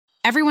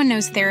Everyone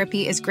knows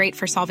therapy is great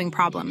for solving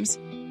problems,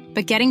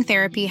 but getting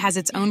therapy has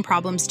its own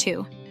problems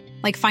too,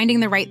 like finding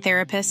the right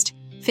therapist,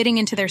 fitting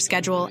into their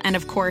schedule, and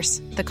of course,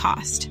 the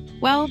cost.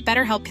 Well,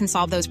 BetterHelp can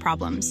solve those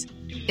problems.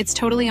 It's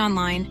totally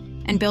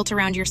online and built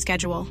around your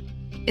schedule.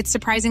 It's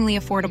surprisingly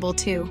affordable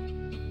too.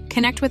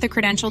 Connect with a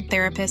credentialed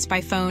therapist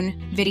by phone,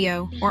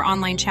 video, or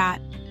online chat,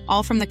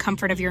 all from the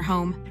comfort of your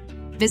home.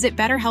 Visit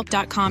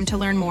BetterHelp.com to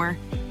learn more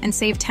and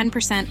save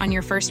 10% on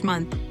your first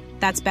month.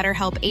 That's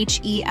BetterHelp,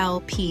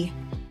 H-E-L-P.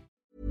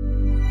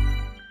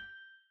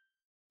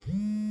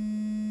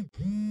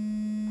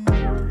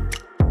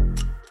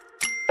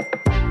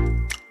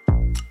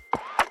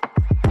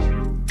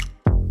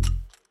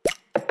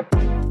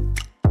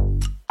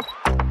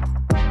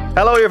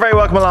 Hello, you're very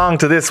welcome along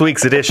to this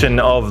week's edition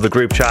of the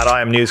Group Chat.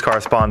 I am news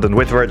correspondent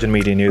with Virgin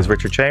Media News,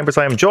 Richard Chambers.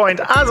 I am joined,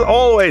 as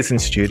always, in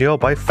studio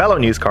by fellow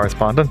news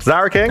correspondent,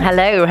 Zara King.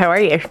 Hello, how are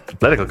you?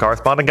 Political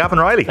correspondent, Gavin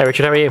Riley. Hey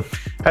Richard, how are you?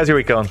 How's your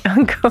week going?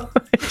 I'm good.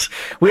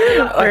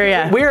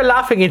 We're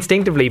laughing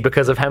instinctively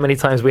because of how many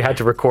times we had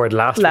to record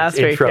last week's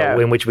intro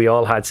in which we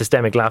all had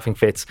systemic laughing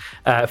fits,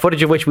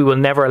 footage of which we will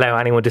never allow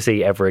anyone to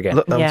see ever again.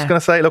 Look, I'm just going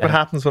to say, look what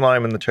happens when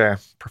I'm in the chair.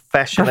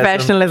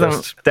 Professionalism.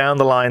 Just down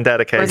the line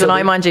dedication. Whereas when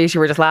I'm on duty,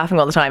 we're just laughing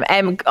all the time.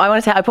 I want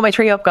to tell, I put my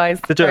tree up, guys.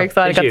 Did you? Very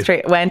excited. Got the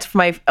tree. Went for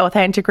my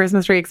authentic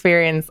Christmas tree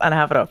experience and I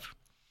have it up.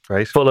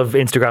 Right. Full of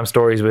Instagram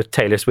stories with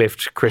Taylor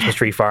Swift, Christmas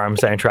tree farm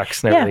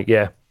soundtracks and everything.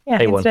 Yeah.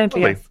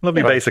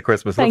 Lovely basic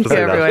Christmas. Thank you,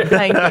 everyone.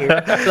 Thank you.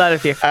 A lot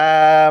of you.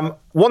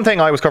 One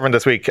thing I was covering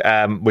this week,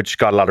 which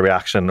got a lot of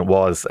reaction,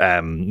 was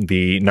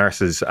the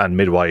nurses and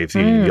midwives, the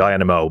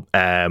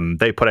INMO.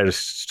 They put out a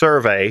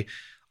survey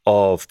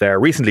of their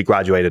recently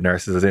graduated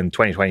nurses, as in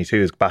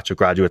 2022's batch of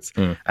graduates.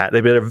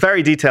 They did a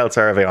very detailed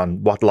survey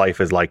on what life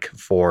is like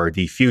for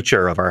the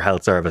future of our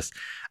health service.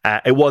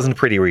 It wasn't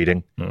pretty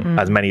reading,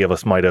 as many of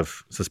us might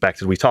have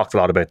suspected. We talked a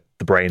lot about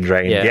the brain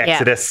drain, the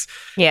exodus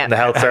in the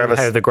health service.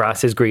 How the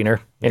grass is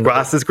greener.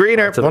 Grass is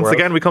greener. Once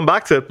again, we come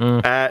back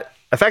to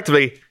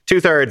effectively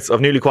 2/3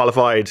 of newly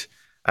qualified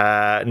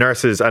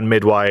nurses and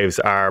midwives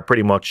are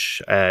pretty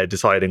much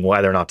deciding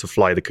whether or not to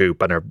fly the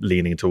coop and are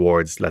leaning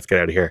towards let's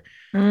get out of here.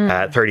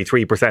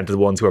 33% of the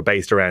ones who are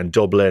based around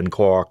Dublin,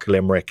 Cork,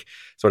 Limerick,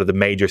 sort of the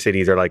major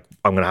cities, are like,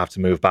 I'm going to have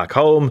to move back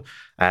home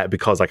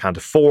because I can't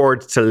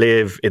afford to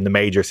live in the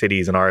major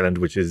cities in Ireland,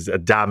 which is a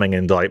damning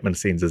indictment,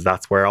 since as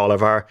that's where all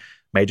of our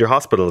major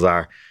hospitals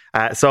are.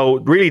 So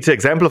really, to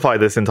exemplify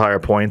this entire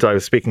point, I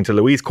was speaking to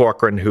Louise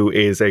Corcoran, who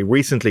is a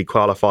recently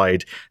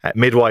qualified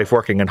midwife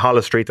working in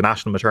Holles Street, the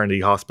National Maternity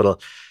Hospital.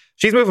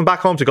 She's moving back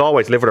home to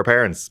Galway to live with her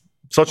parents.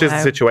 Such is the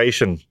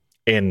situation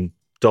in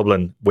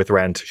Dublin with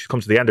rent. She's come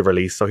to the end of her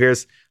lease. So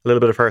here's a little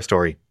bit of her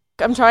story.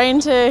 I'm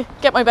trying to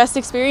get my best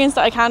experience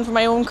that I can for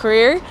my own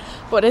career,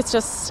 but it's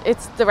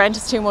the rent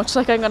is too much.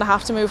 Like, I'm going to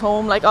have to move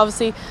home. Like,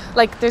 obviously,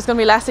 like, there's going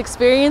to be less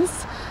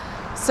experience.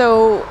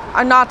 So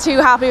I'm not too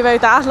happy about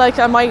that. Like,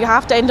 I might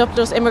have to end up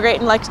just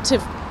immigrating, like, to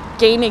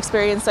gain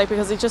experience, like,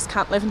 because I just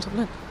can't live in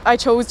Dublin. I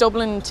chose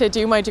Dublin to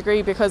do my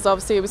degree because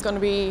obviously it was going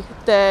to be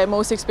the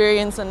most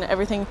experience and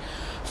everything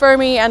for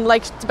me, and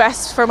like the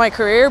best for my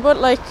career. But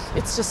like,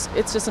 it's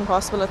just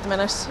impossible at the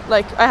minute.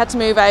 Like, I had to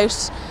move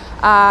out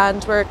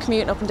and we're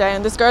commuting up and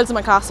down. There's girls in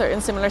my class that are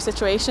in similar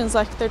situations.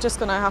 Like, they're just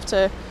going to have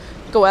to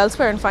go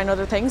elsewhere and find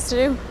other things to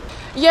do.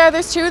 Yeah,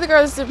 there's two of the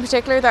girls in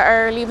particular that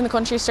are leaving the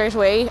country straight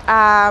away.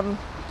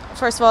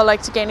 First of all,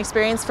 like, to gain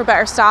experience for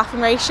better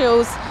staffing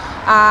ratios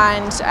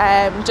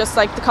and just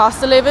like the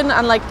cost of living,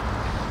 and like,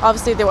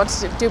 obviously they want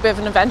to do a bit of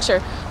an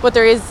adventure. But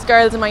there is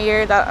girls in my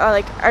year that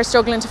are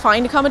struggling to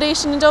find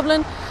accommodation in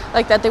Dublin,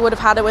 like that they would have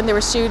had it when they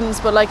were students,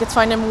 but like, it's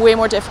finding way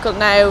more difficult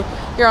now.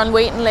 You're on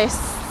waiting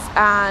lists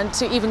and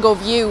to even go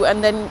view,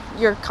 and then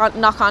you're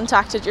not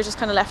contacted. You're just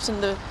kind of left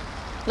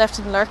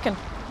in lurking.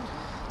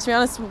 To be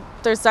honest,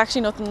 there's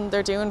actually nothing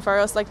they're doing for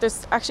us. Like,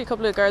 there's actually a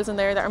couple of girls in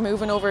there that are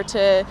moving over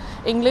to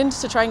England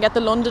to try and get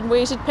the London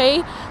weighted pay,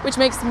 which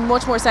makes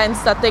much more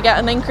sense that they get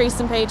an increase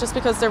in pay just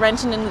because they're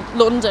renting in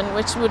London,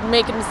 which would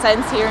make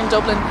sense here in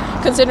Dublin,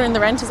 considering the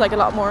rent is like a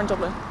lot more in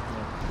Dublin.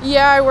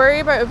 Yeah, I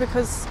worry about it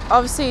because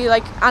obviously,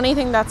 like,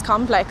 anything that's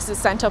complex is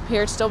sent up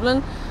here to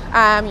Dublin.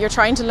 You're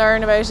trying to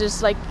learn about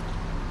it. Like,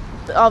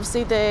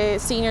 obviously the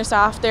senior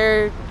staff,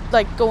 they're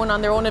like going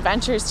on their own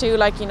adventures too,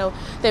 like, you know,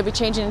 they'll be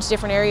changing into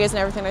different areas and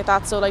everything like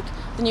that. So like,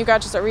 the new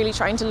graduates are really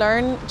trying to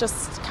learn,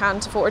 just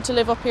can't afford to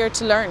live up here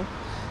to learn.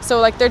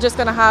 So like, they're just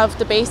going to have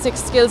the basic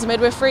skills of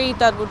midwifery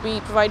that would be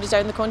provided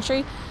down the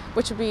country,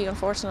 which would be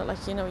unfortunate.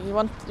 Like, you know,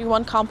 you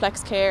want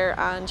complex care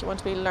and you want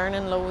to be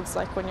learning loads,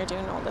 like, when you're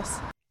doing all this.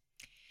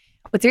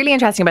 What's really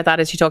interesting about that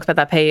is she talks about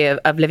that pay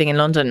of living in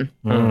London.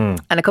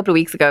 And a couple of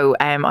weeks ago,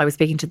 I was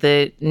speaking to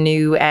the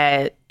new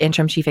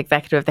interim chief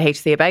executive of the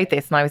HC about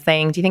this, and I was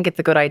saying, do you think it's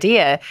a good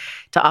idea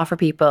to offer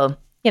people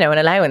an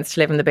allowance to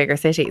live in the bigger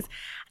cities.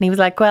 And he was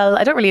like, well,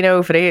 I don't really know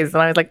if it is.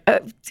 And I was like,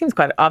 it seems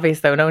quite obvious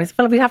though. No, and he said,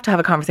 well, we'd have to have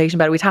a conversation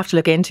about it. We'd have to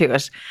look into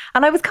it.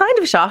 And I was kind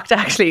of shocked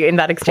actually in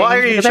that exchange. Why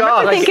are you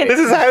shocked? Thinking, this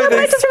is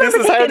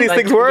how these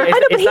things work. I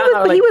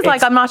know, but he was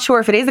like, I'm not sure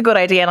if it is a good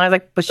idea. And I was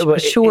like, but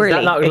surely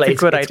it's a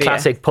good idea.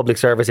 Classic public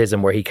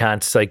serviceism where he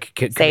can't like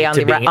say on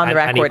the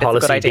record it's a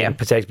good idea.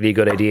 Potentially a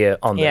good idea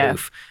on the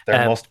roof.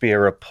 There must be a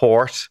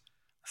report.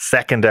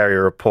 Secondary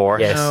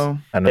report, yes,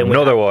 and then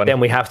another one.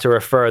 Then we have to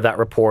refer that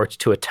report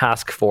to a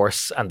task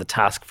force, and the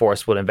task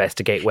force will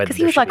investigate whether. Because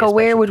he was like, "Oh,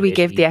 where would we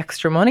give the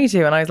extra money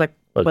to?" And I was like,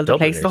 "Well, the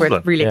place where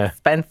it's really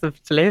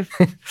expensive to live."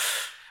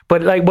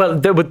 But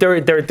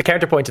the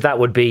counterpoint to that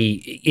would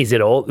be: is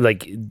it all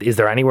like? Is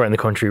there anywhere in the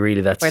country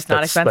really that's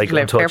not expensive like to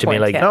live? untouchable?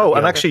 Like no,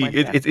 and actually,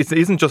 it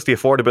isn't just the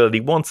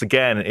affordability. Once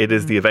again, it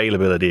is the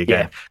availability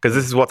again. Because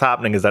this is what's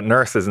happening: is that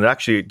nurses, and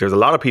actually, there's a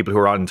lot of people who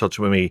are on in touch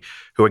with me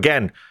who,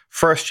 again,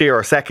 first year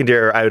or second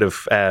year out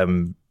of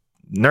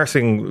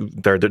nursing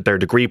their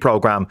degree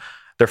program,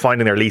 they're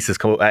finding their leases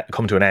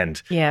come to an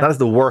end. Yeah. That is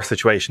the worst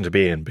situation to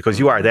be in, because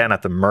you are then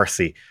at the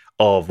mercy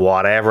of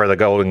whatever the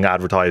going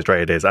advertised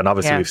rate is. And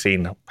obviously we've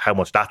seen how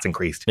much that's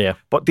increased. Yeah.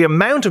 But the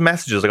amount of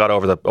messages I got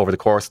over the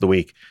course of the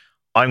week,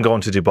 I'm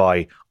going to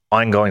Dubai,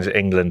 I'm going to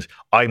England,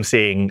 I'm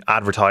seeing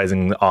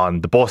advertising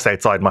on the bus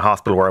outside my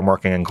hospital where I'm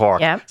working in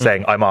Cork,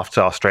 saying I'm off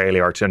to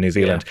Australia or to New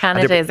Zealand.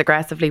 Canada is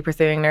aggressively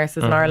pursuing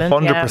nurses in Ireland.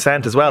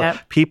 100% as well.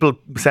 People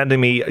sending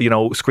me,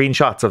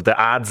 screenshots of the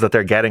ads that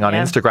they're getting on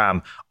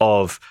Instagram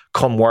of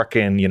come work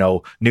in,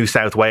 New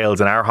South Wales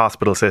in our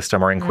hospital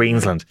system or in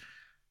Queensland.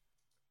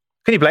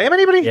 Can you blame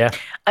anybody? Yeah.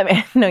 I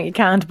mean, no, you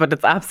can't, but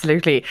it's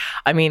absolutely,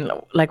 I mean,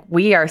 like,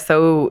 we are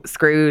so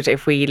screwed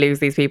if we lose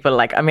these people.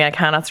 Like, I mean, I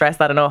cannot stress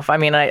that enough. I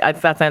mean, that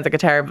sounds like a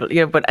terrible,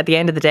 but at the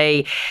end of the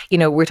day,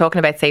 we're talking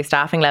about safe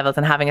staffing levels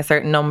and having a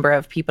certain number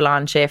of people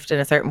on shift in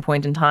a certain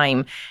point in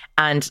time.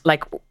 And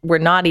like, we're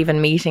not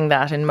even meeting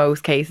that in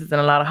most cases in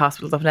a lot of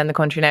hospitals up and down the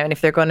country now. And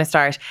if they're going to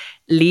start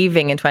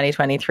leaving in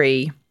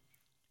 2023,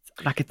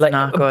 it's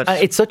not good.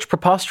 It's such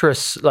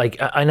preposterous,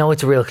 I know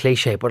it's a real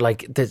cliche, but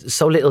there's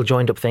so little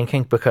joined up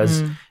thinking,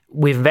 because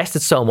we've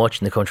invested so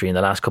much in the country in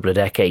the last couple of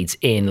decades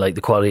in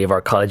the quality of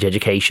our college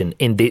education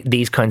in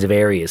these kinds of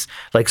areas.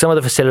 Like some of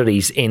the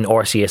facilities in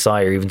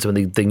RCSI or even some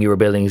of the newer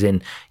buildings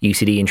in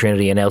UCD and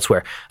Trinity and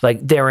elsewhere,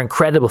 they're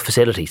incredible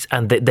facilities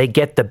and they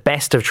get the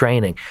best of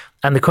training,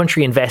 and the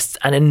country invests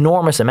an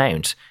enormous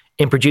amount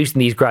in producing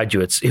these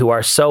graduates who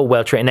are so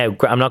well trained. Now,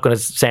 I'm not going to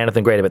say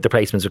anything great about their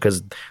placements,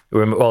 because we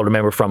all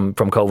remember from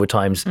COVID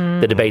times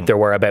the debate there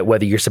were about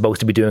whether you're supposed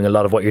to be doing a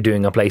lot of what you're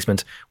doing on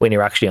placement when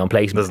you're actually on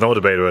placement. There's no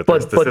debate about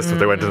this. The system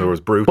they went into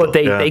was brutal. But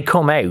they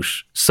come out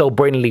so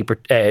brilliantly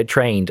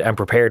trained and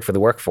prepared for the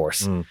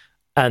workforce.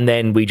 And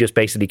then we just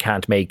basically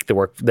can't make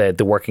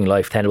the working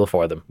life tenable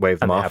for them. Wave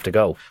them off. They have to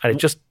go. And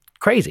it's just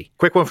crazy.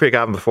 Quick one for you,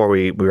 Gavin, before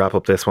we wrap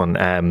up this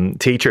one.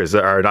 Teachers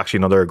are actually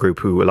another group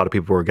who a lot of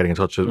people were getting in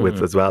touch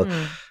with as well,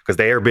 because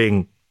they are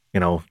being,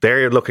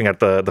 they're looking at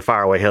the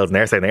faraway hills and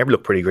they're saying they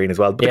look pretty green as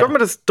well. But the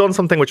government has done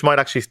something which might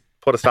actually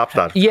put a stop to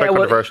that. It's quite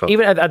controversial.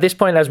 Even at this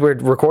point, as we're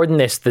recording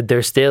this, that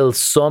there's still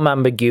some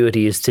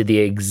ambiguity as to the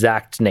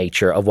exact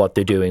nature of what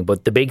they're doing.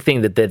 But the big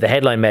thing that the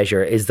headline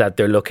measure is that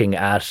they're looking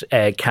at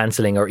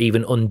cancelling or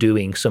even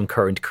undoing some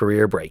current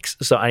career breaks.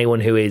 So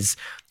anyone who is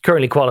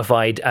currently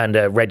qualified and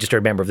a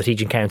registered member of the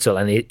teaching council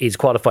and is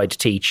qualified to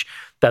teach,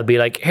 they'll be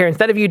like, here,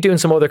 instead of you doing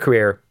some other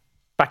career,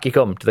 back you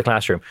come to the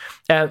classroom,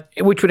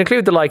 which would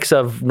include the likes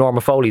of Norma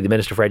Foley, the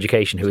Minister for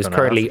Education, who is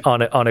currently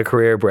on a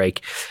career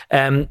break.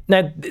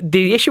 Now,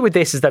 the issue with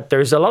this is that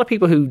there's a lot of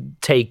people who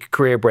take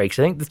career breaks.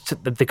 I think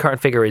the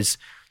current figure is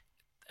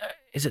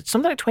it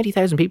something like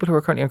 20,000 people who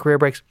are currently on career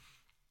breaks?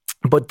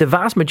 But the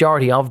vast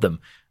majority of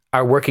them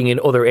are working in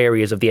other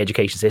areas of the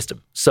education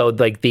system. So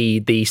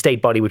the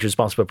state body which is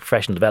responsible for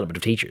professional development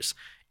of teachers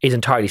is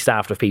entirely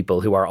staffed of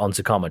people who are on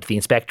secondment. The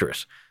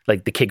inspectorate,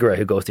 like the Kigra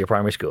who goes to your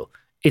primary school,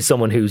 is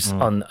someone who's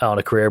on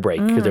a career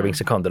break because they're being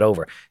seconded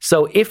over.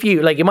 So if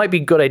you, it might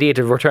be a good idea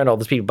to return all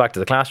those people back to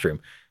the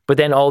classroom, but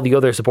then all the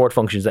other support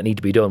functions that need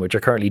to be done, which are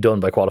currently done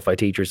by qualified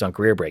teachers on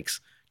career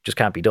breaks, just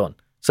can't be done.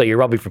 So you're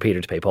robbing from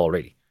Peter to pay Paul,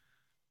 really.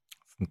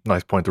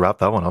 Nice point to wrap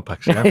that one up,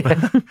 actually.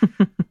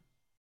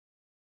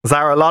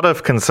 Zara, a lot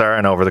of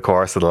concern over the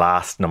course of the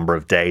last number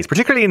of days,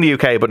 particularly in the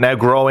UK, but now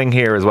growing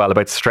here as well,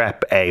 about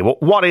Strep A.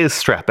 What is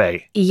Strep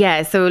A?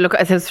 Yeah, so look,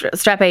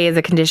 Strep A is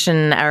a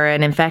condition or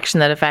an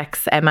infection that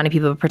affects many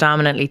people,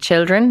 predominantly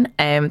children.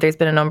 There's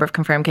been a number of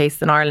confirmed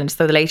cases in Ireland.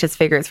 So the latest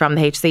figures from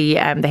the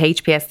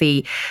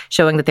HPSC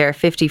showing that there are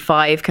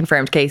 55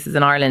 confirmed cases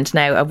in Ireland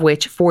now, of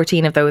which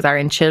 14 of those are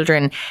in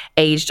children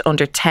aged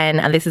under 10.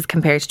 And this is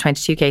compared to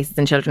 22 cases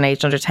in children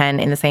aged under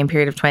 10 in the same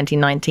period of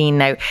 2019.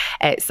 Now,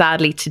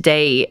 sadly,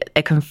 today,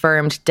 a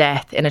confirmed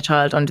death in a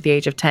child under the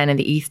age of 10 in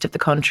the east of the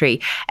country.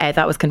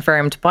 That was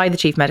confirmed by the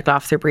Chief Medical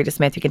Officer, Breda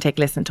Smith. You can take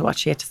a listen to what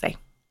she had to say.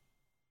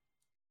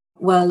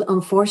 Well,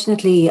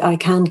 unfortunately, I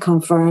can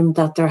confirm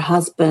that there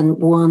has been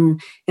one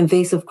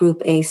invasive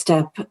group A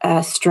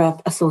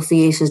strep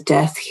associated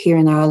death here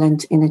in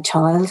Ireland in a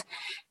child.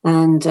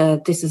 And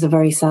this is a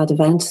very sad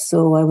event.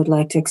 So I would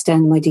like to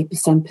extend my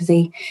deepest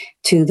sympathy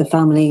to the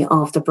family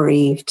of the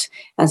bereaved.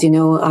 As you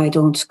know, I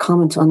don't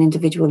comment on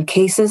individual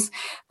cases,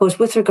 but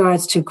with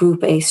regards to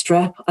Group A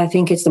strep, I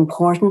think it's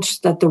important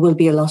that there will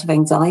be a lot of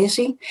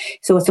anxiety.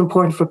 So it's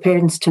important for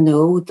parents to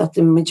know that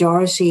the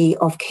majority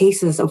of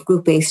cases of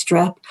Group A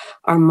strep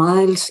are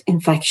mild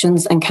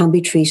infections and can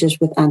be treated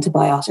with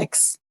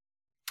antibiotics.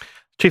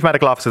 Chief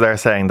Medical Officer there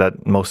saying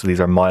that most of these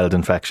are mild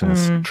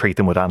infections, treat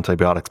them with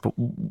antibiotics. But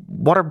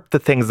what are the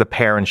things that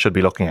parents should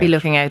be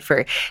looking out?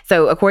 For?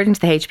 So according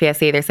to the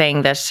HPSC, they're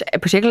saying that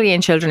particularly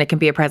in children, it can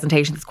be a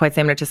presentation that's quite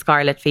similar to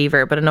scarlet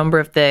fever, but a number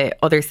of the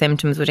other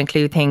symptoms would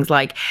include things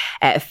like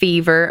a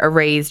fever, a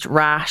raised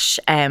rash,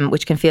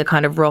 which can feel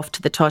kind of rough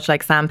to the touch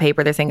like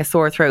sandpaper. They're saying a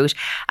sore throat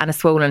and a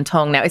swollen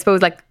tongue. Now, I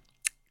suppose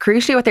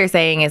crucially what they're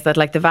saying is that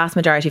the vast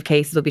majority of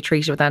cases will be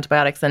treated with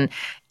antibiotics and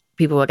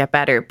people will get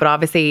better. But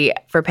obviously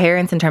for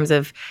parents in terms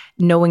of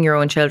knowing your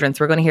own children,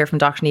 so we're going to hear from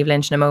Dr. Niamh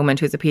Lynch in a moment,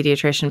 who's a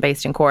paediatrician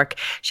based in Cork.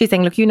 She's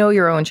saying, look, you know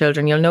your own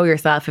children. You'll know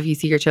yourself if you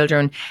see your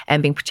children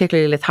being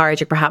particularly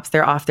lethargic, perhaps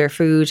they're off their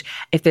food.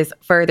 If there's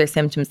further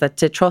symptoms, that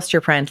to trust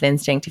your parental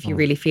instinct if you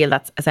really feel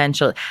that's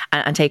essential,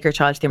 and take your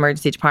child to the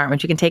emergency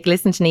department. You can take a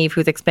listen to Niamh,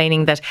 who's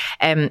explaining that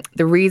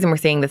the reason we're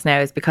seeing this now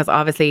is because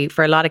obviously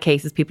for a lot of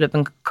cases people have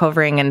been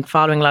covering and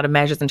following a lot of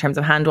measures in terms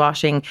of hand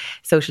washing,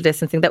 social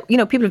distancing, that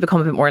people have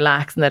become a bit more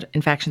lax and that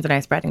infections are now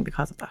spreading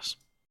because of that.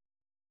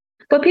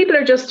 But people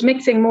are just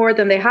mixing more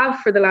than they have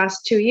for the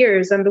last 2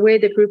 years. And the way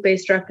that Group A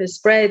strep is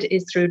spread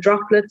is through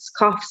droplets,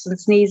 coughs and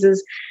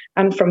sneezes,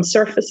 and from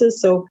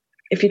surfaces. So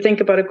if you think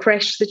about a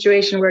creche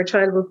situation where a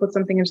child will put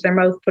something into their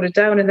mouth, put it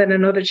down, and then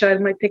another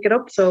child might pick it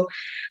up. So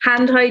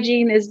hand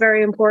hygiene is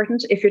very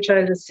important. If your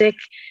child is sick,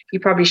 you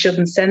probably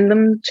shouldn't send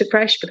them to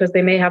creche because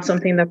they may have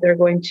something that they're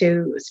going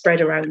to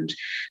spread around.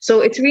 So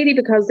it's really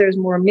because there's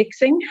more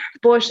mixing.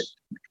 But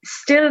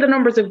still the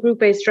numbers of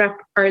Group A strep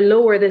are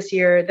lower this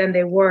year than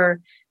they were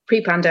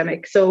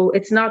pre-pandemic. So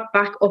it's not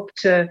back up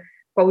to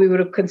what we would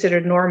have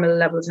considered normal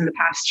levels in the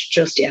past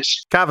just yet.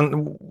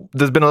 Gavin,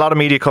 there's been a lot of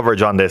media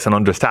coverage on this, and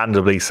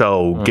understandably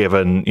so,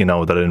 given,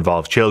 that it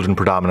involves children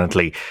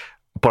predominantly.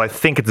 But I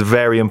think it's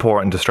very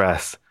important to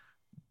stress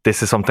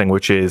this is something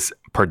which is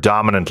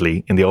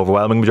predominantly, in the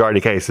overwhelming majority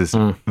of cases,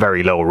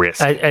 very low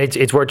risk.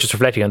 It's worth just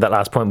reflecting on that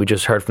last point we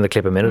just heard from the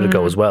clip a minute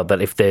ago as well,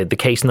 that if the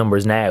case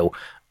numbers now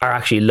are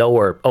actually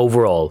lower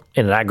overall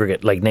in an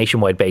aggregate,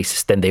 nationwide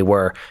basis, than they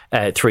were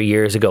 3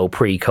 years ago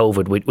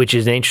pre-COVID, which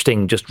is an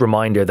interesting just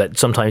reminder that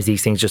sometimes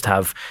these things just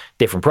have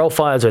different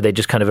profiles or they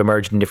just kind of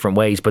emerge in different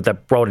ways. But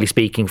that broadly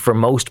speaking, for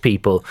most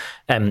people,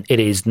 it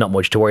is not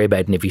much to worry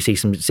about. And if you see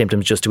some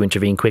symptoms, just to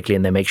intervene quickly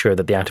and then make sure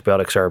that the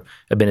antibiotics are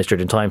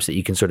administered in time so that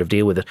you can sort of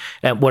deal with it.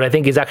 What I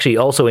think is actually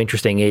also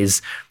interesting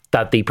is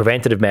that the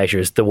preventative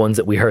measures, the ones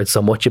that we heard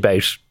so much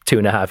about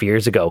 2.5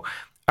 years ago,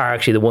 are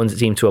actually the ones that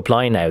seem to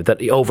apply now.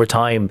 That over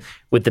time,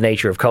 with the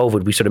nature of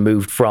COVID, we sort of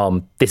moved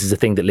from this is a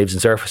thing that lives in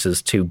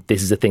surfaces to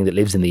this is a thing that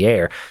lives in the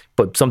air.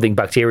 But something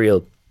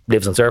bacterial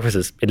lives on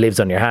surfaces. It lives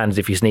on your hands.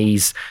 If you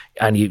sneeze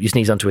and you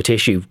sneeze onto a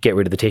tissue, get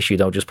rid of the tissue,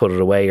 don't just put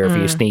it away. Or if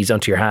you sneeze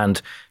onto your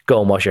hand,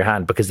 go and wash your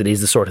hand, because it is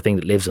the sort of thing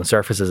that lives on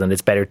surfaces, and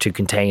it's better to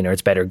contain, or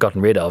it's better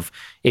gotten rid of,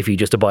 if you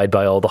just abide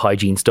by all the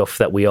hygiene stuff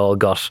that we all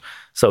got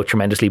so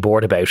tremendously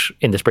bored about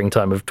in the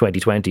springtime of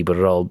 2020, but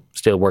it all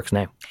still works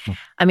now.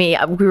 I mean,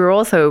 we were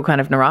also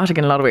kind of neurotic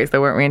in a lot of ways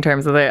though, weren't we, in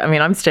terms of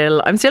I'm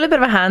still a bit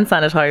of a hand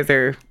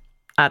sanitizer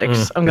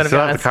addict. I'm going to be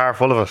honest. Have the car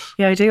full of it.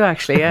 Yeah, I do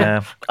actually.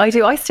 Yeah, I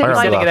do. I still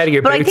like it out of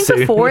your but I think soon.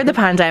 Before the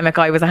pandemic,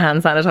 I was a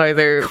hand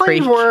sanitizer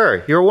freak. You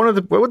were. You're one of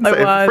the. I wouldn't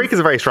say freak is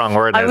a very strong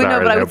word. I would know,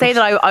 but I would say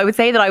that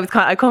I was.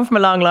 I come from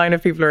a long line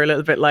of people who are a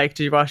little bit like,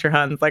 did you wash your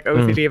hands? Like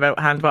OCD about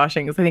hand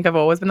washing. So I think I've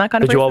always been that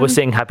kind of person. Did you always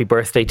sing "Happy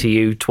Birthday" to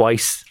you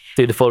twice?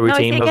 Do the full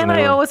routine? No,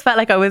 I always felt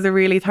like I was a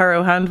really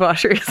thorough hand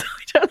washer. So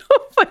I don't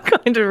know if I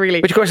kind of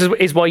really. Which of course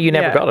is why you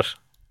never got it.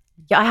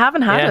 Yeah, I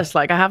haven't had it.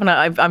 I haven't.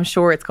 I'm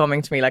sure it's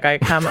coming to me. I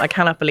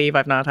cannot believe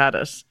I've not had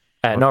it.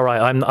 No, right.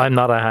 I'm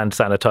not a hand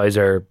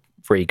sanitizer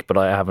freak, but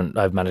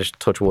I've managed,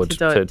 touch wood,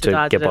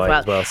 to get by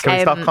as well. Can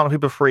we stop calling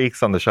people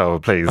freaks on the show,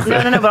 please?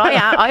 No. But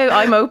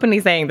I'm openly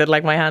saying that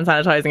my hand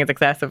sanitizing is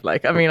excessive.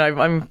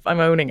 I'm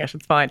owning it.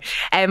 It's fine.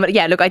 But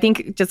yeah, look, I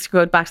think just to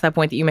go back to that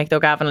point that you make though,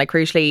 Gavin,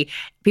 crucially,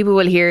 people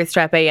will hear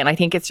Strep A, and I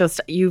think it's just,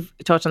 you've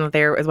touched on it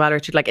there as well,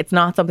 Richard. It's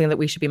not something that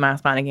we should be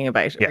mass panicking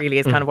about. It really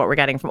is kind of what we're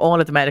getting from all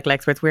of the medical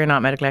experts. We're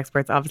not medical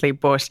experts, obviously,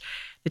 but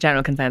the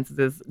general consensus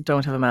is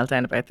don't have a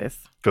meltdown about this.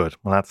 Good.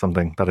 Well, that's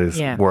something that is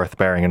worth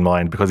bearing in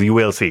mind, because you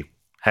will see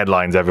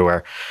headlines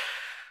everywhere.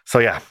 So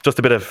yeah, just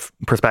a bit of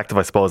perspective,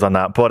 I suppose, on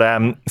that. But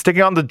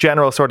sticking on the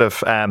general sort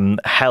of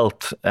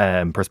health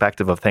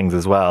perspective of things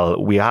as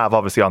well, we have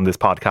obviously on this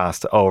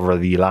podcast over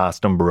the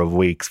last number of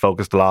weeks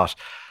focused a lot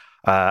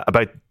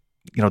about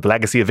the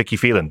legacy of Vicky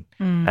Phelan.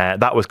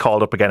 That was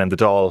called up again in the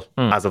Dáil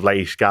as of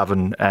late,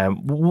 Gavin.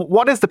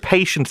 What is the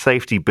patient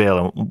safety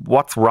bill and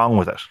what's wrong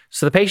with it?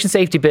 So the patient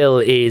safety bill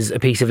is a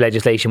piece of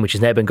legislation which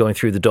has now been going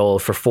through the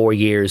Dáil for 4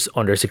 years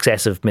under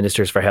successive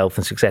ministers for health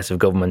and successive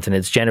governments, and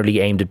it's generally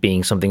aimed at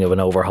being something of an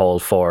overhaul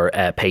for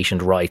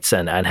patient rights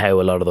and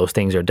how a lot of those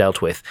things are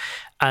dealt with.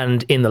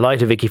 And in the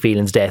light of Vicky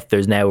Phelan's death,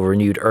 there's now a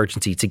renewed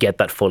urgency to get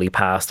that fully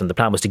passed. And the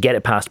plan was to get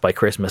it passed by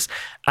Christmas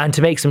and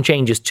to make some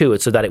changes to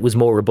it so that it was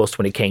more robust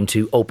when it came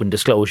to open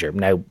disclosure.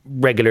 Now,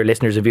 regular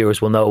listeners and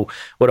viewers will know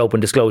what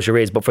open disclosure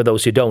is, but for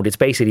those who don't, it's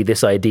basically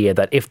this idea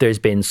that if there's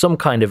been some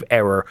kind of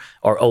error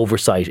or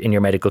oversight in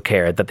your medical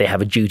care, that they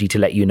have a duty to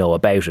let you know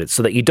about it,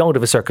 so that you don't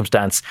have a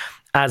circumstance,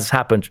 as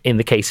happened in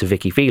the case of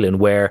Vicky Phelan,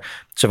 where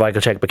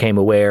Cervical Check became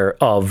aware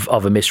of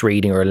a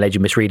misreading or alleged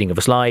misreading of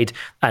a slide,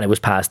 and it was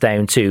passed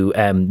down to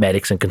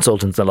medics and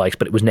consultants and the likes,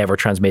 but it was never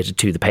transmitted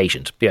to the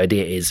patient. The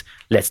idea is,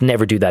 let's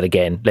never do that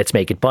again. Let's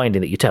make it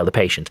binding that you tell the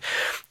patient.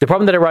 The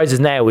problem that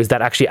arises now is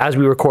that actually, as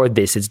we record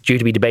this, it's due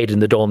to be debated in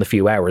the Dáil in a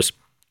few hours.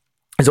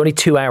 There's only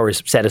 2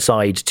 hours set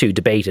aside to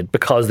debate it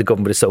because the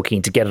government is so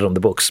keen to get it on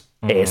the books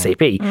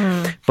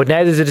ASAP. But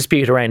now there's a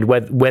dispute around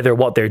whether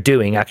what they're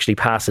doing actually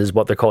passes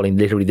what they're calling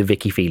literally the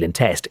Vicky Phelan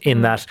test,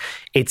 in that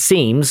it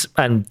seems,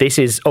 and this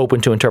is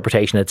open to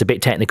interpretation, it's a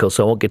bit technical,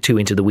 so I won't get too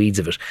into the weeds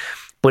of it,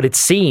 but it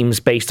seems,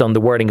 based on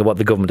the wording of what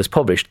the government has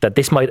published, that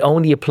this might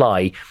only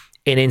apply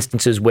in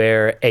instances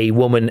where a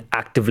woman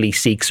actively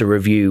seeks a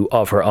review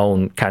of her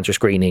own cancer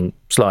screening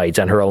slides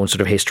and her own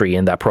sort of history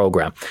in that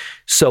program.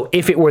 So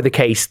if it were the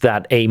case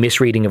that a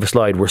misreading of a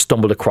slide were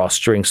stumbled across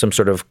during some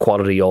sort of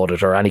quality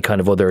audit or any kind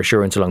of other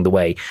assurance along the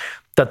way,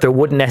 that there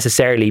wouldn't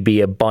necessarily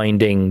be a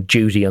binding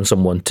duty on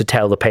someone to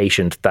tell the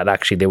patient that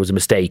actually there was a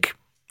mistake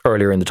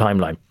earlier in the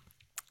timeline.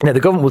 Now, the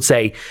government would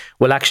say,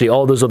 well, actually,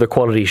 all those other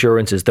quality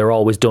assurances, they're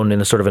always done in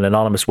a sort of an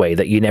anonymous way,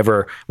 that you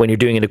never, when you're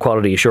doing a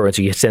quality assurance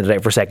or you send it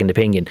out for second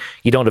opinion,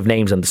 you don't have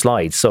names on the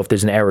slides. So if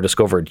there's an error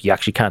discovered, you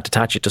actually can't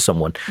attach it to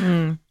someone.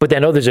 But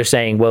then others are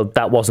saying, well,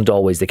 that wasn't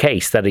always the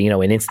case, that,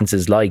 in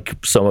instances like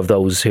some of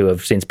those who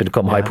have since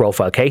become high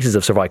profile cases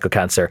of cervical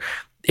cancer,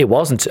 it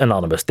wasn't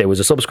anonymous. There was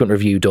a subsequent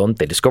review done.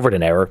 They discovered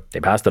an error. They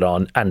passed it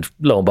on. And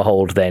lo and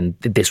behold, then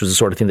this was the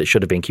sort of thing that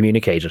should have been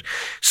communicated.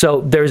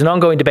 So there's an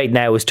ongoing debate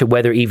now as to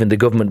whether even the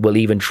government will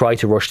even try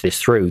to rush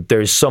this through.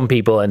 There's some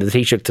people, and the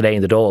Taoiseach today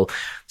in the Dáil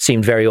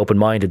seemed very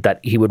open-minded, that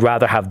he would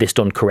rather have this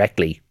done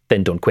correctly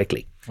than done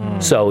quickly.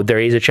 So there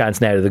is a chance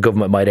now that the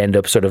government might end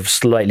up sort of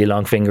slightly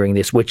long-fingering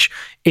this, which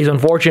is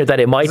unfortunate that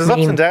it might mean... There's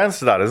ups and downs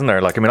to that, isn't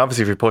there?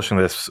 Obviously, if you're pushing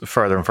this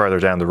further and further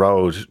down the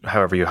road,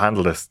 however you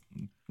handle this,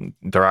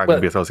 there are going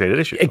to be associated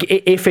issues.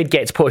 If it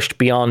gets pushed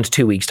beyond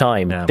 2 weeks'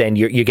 time, then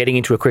you're getting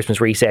into a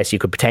Christmas recess. You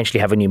could potentially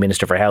have a new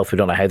Minister for Health. We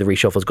don't know how the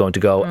reshuffle is going to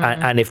go.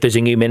 And if there's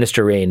a new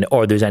minister in,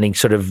 or there's any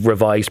sort of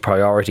revised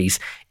priorities,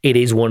 it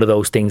is one of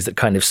those things that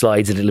kind of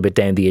slides a little bit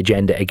down the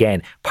agenda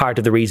again. Part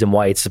of the reason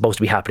why it's supposed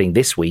to be happening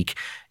this week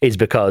is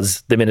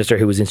because the minister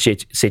who was in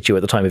situ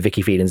at the time of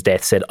Vicky Phelan's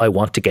death said, I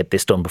want to get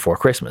this done before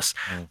Christmas.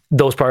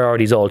 Those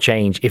priorities all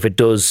change if it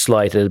does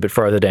slide a little bit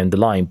further down the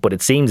line. But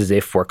it seems as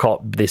if we're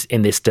caught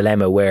in this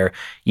dilemma where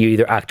you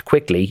either act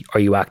quickly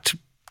or you act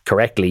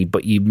correctly,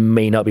 but you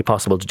may not be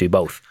possible to do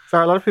both.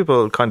 So a lot of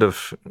people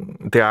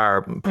they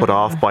are put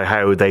off by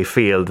how they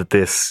feel that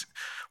this,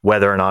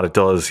 whether or not it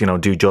does,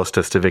 do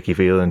justice to Vicky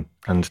Phelan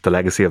and the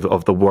legacy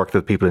of the work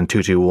that people in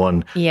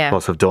 221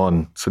 plus have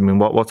done. So,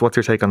 what's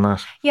your take on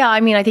that? Yeah,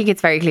 I think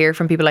it's very clear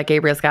from people like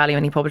Gabriel Scally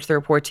when he published the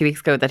report 2 weeks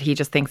ago that he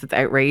just thinks it's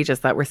outrageous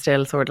that we're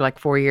still sort of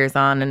 4 years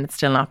on and it's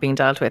still not being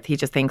dealt with. He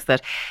just thinks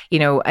that,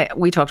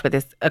 we talked about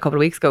this a couple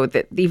of weeks ago,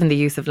 that even the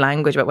use of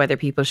language about whether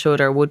people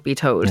should or would be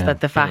told,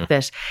 that the fact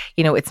that,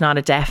 it's not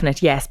a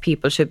definite, yes,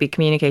 people should be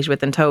communicated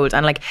with and told.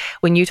 And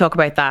when you talk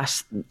about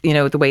that,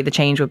 the way the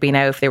change would be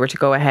now if they were to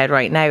go ahead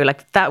right now,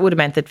 that would have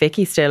meant that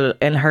Vicky still,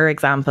 in her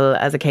example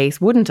as a case,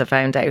 wouldn't have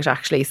found out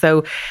actually.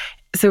 So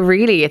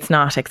really it's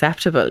not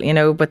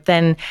acceptable, but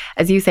then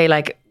as you say,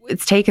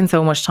 it's taken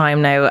so much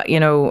time now,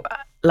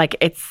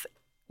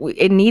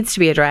 it needs to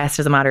be addressed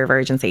as a matter of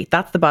urgency.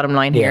 That's the bottom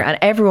line here. And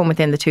everyone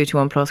within the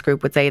 221 Plus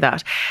group would say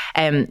that.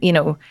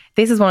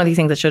 This is one of these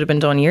things that should have been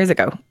done years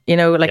ago.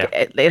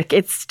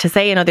 It's to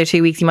say another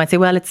 2 weeks, you might say,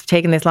 well, it's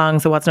taken this long,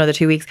 so what's another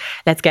 2 weeks?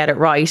 Let's get it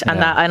right.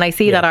 And I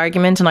see that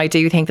argument, and I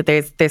do think that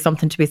there's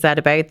something to be said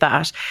about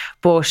that.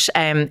 But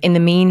in the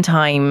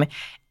meantime,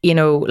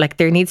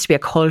 there needs to be a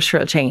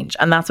cultural change,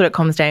 and that's what it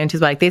comes down to.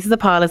 This is a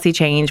policy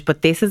change,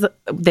 but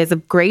there's a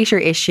greater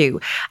issue,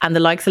 and the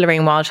likes of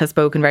Lorraine Walsh has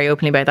spoken very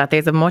openly about that.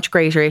 There's a much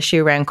greater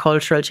issue around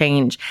cultural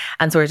change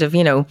and sort of,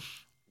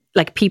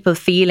 people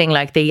feeling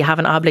like they have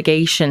an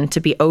obligation to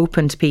be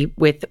open to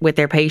with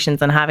their patients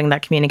and having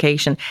that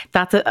communication.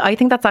 I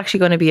think that's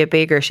actually going to be a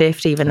bigger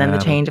shift even than the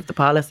change of the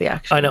policy,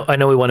 actually. I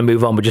know we want to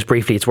move on, but just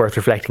briefly, it's worth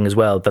reflecting as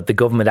well that the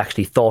government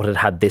actually thought it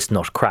had this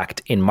nut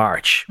cracked in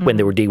March when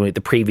they were dealing with the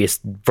previous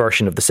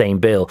version of the same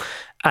bill.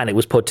 And it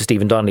was put to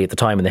Stephen Donnelly at the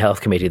time in the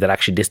health committee that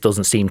actually this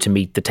doesn't seem to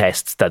meet the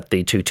tests that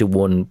the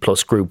 2-to-1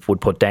 plus group would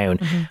put down.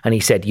 And he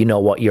said, you know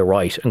what, you're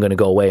right. I'm going to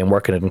go away and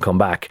work on it and come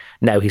back.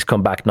 Now he's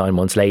come back 9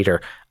 months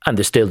later and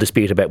there's still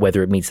dispute about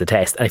whether it meets the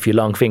test. And if you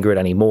long finger it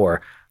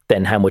anymore,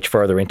 then how much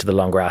further into the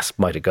long grass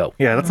might it go?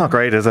 Yeah, that's not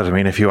great, is it? I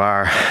mean, if you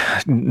are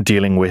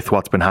dealing with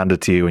what's been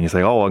handed to you and you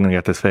say, oh, I'm going to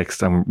get this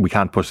fixed and we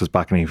can't push this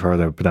back any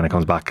further, but then it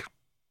comes back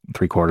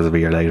 3/4 of a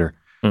year later.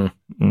 And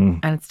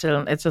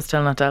it's just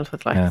still not dealt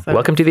with. So.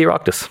 Welcome to the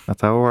Oireachtas.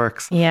 That's how it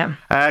works. Yeah.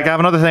 Gav,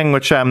 another thing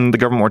which the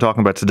government were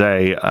talking about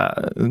today,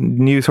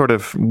 new sort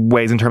of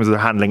ways in terms of their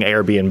handling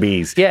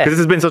Airbnbs. Yeah. Because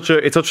this has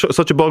been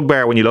such a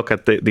bugbear when you look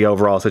at the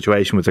overall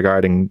situation with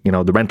regarding,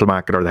 the rental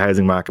market or the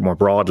housing market more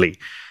broadly.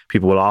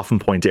 People will often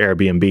point to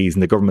Airbnbs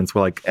and the governments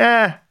were like,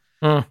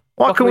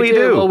 what can we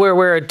do? Well,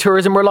 we're a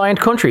tourism reliant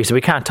country, so we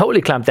can't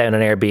totally clamp down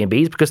on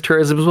Airbnbs because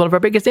tourism is one of our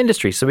biggest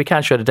industries, so we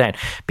can't shut it down.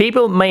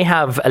 People may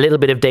have a little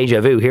bit of deja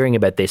vu hearing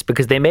about this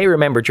because they may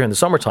remember during the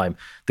summertime,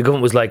 the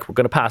government was like, we're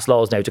going to pass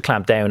laws now to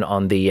clamp down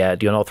on the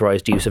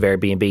unauthorised use of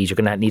Airbnbs. You're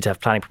going to need to have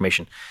planning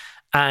permission.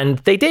 And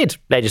they did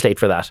legislate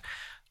for that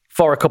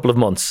for a couple of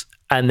months.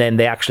 And then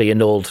they actually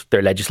annulled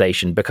their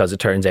legislation because it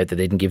turns out that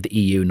they didn't give the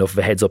EU enough of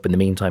a heads up in the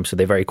meantime. So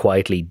they very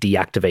quietly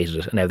deactivated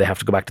it. And now they have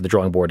to go back to the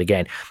drawing board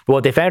again. But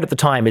what they found at the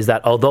time is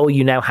that although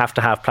you now have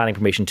to have planning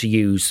permission to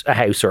use a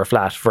house or a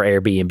flat for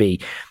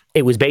Airbnb,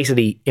 it was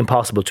basically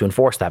impossible to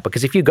enforce that.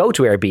 Because if you go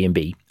to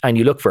Airbnb and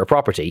you look for a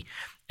property,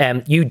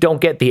 you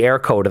don't get the air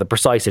code or the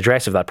precise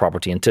address of that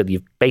property until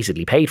you've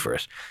basically paid for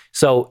it.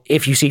 So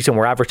if you see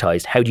somewhere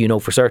advertised, how do you know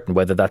for certain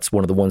whether that's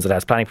one of the ones that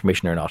has planning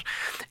permission or not?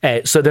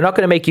 So they're not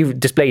going to make you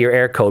display your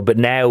air code, but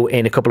now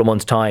in a couple of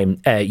months'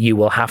 time, you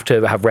will have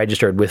to have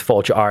registered with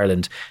Fáilte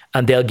Ireland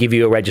and they'll give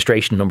you a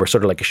registration number,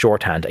 sort of like a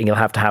shorthand, and you'll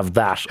have to have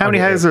that. How many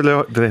houses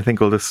do they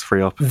think will this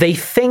free up? They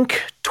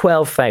think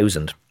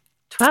 12,000.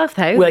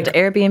 12,000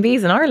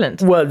 Airbnbs in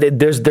Ireland. Well,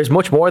 there's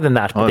much more than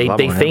that.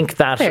 They think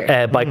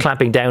that by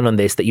clamping down on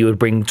this, that you would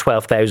bring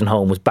 12,000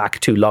 homes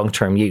back to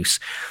long-term use.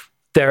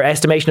 Their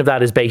estimation of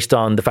that is based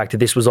on the fact that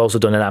this was also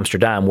done in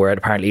Amsterdam, where it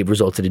apparently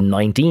resulted in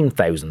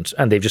 19,000,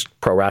 and they've just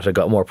pro rata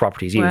got more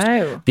properties used.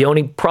 Wow. The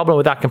only problem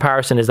with that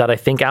comparison is that I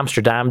think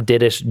Amsterdam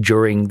did it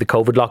during the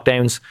COVID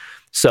lockdowns.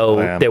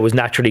 So there was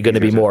naturally going to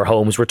be more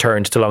homes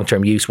returned to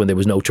long-term use when there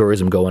was no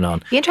tourism going on.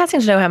 It'd be interesting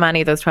to know how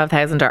many of those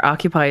 12,000 are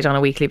occupied on a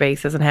weekly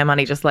basis and how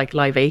many just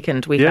lie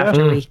vacant week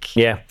after week.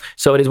 Yeah.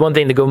 So it is one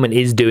thing the government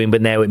is doing,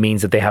 but now it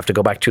means that they have to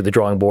go back to the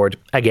drawing board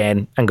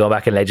again and go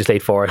back and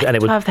legislate for it. And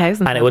it will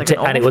 12,000 and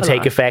it will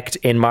take effect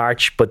in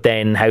March, but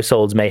then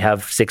households may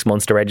have 6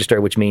 months to register,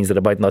 which means that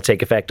it might not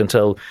take effect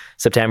until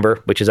September,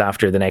 which is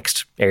after the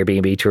next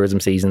Airbnb tourism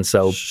season.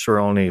 So sure,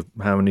 only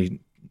how many?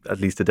 At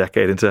least a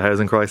decade into a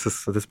housing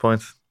crisis at this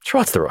point.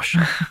 Sure, what's the rush?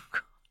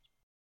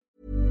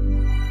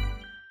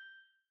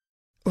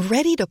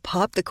 Ready to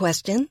pop the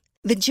question?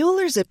 The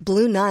jewelers at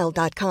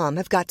BlueNile.com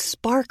have got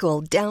sparkle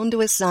down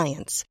to a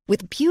science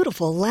with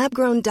beautiful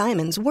lab-grown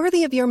diamonds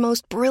worthy of your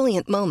most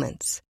brilliant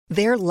moments.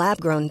 Their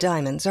lab-grown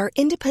diamonds are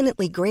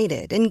independently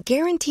graded and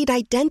guaranteed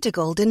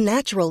identical to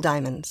natural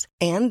diamonds,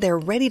 and they're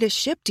ready to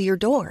ship to your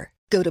door.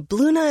 Go to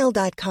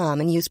BlueNile.com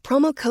and use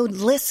promo code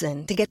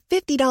LISTEN to get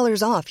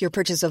 $50 off your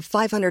purchase of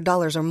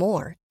 $500 or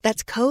more.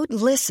 That's code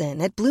LISTEN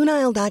at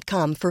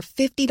BlueNile.com for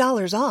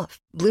 $50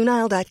 off.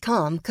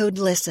 BlueNile.com, code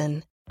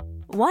LISTEN.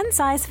 One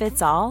size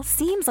fits all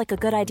seems like a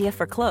good idea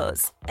for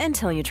clothes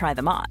until you try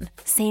them on.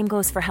 Same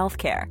goes for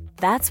healthcare.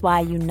 That's why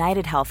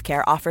United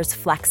Healthcare offers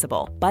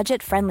flexible,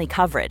 budget-friendly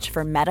coverage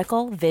for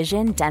medical,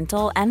 vision,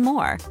 dental, and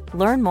more.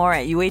 Learn more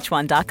at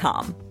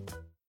uh1.com.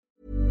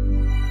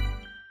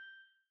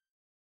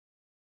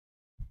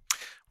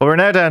 Well, we're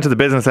now down to the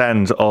business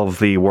end of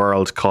the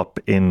World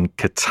Cup in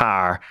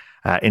Qatar,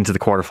 into the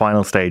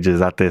quarterfinal stages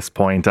at this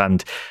point.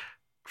 And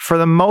for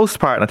the most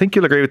part, and I think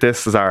you'll agree with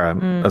this, Zara,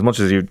 as much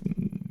as you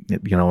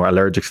are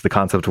allergic to the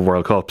concept of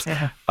World Cups,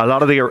 a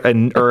lot of the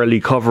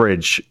early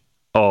coverage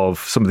of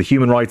some of the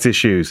human rights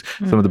issues,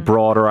 some of the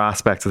broader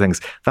aspects of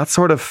things, that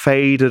sort of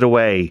faded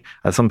away,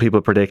 as some people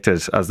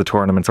predicted, as the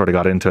tournament sort of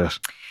got into it.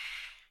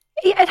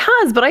 It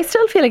has, but I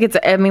still feel like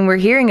we're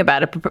hearing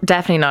about it, but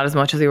definitely not as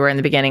much as we were in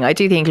the beginning. I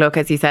do think, look,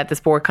 as you said, the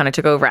sport kind of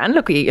took over. And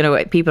look,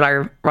 people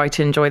are right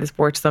to enjoy the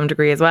sport to some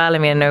degree as well. I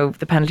mean, I know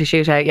the penalty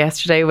shootout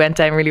yesterday went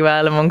down really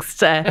well amongst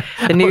the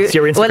news.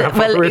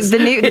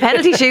 The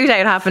penalty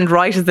shootout happened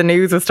right as the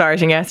news was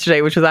starting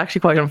yesterday, which was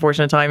actually quite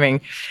unfortunate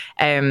timing.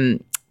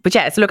 But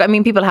yeah, so look, I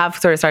mean, people have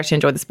sort of started to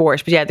enjoy the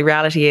sport. But yeah, the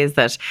reality is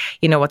that,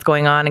 what's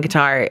going on in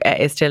Qatar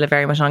is still a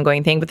very much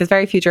ongoing thing. But there's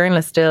very few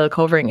journalists still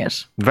covering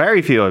it.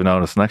 Very few, I've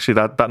noticed. And actually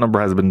that number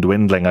has been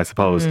dwindling, I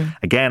suppose,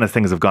 again, as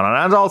things have gone on.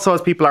 And also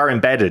as people are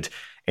embedded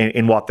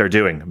in what they're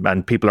doing.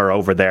 And people are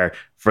over there,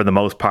 for the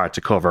most part, to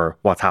cover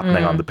what's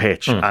happening on the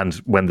pitch. And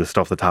when the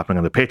stuff that's happening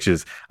on the pitch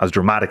is as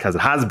dramatic as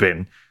it has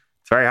been,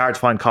 it's very hard to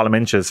find column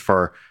inches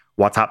for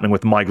what's happening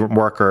with migrant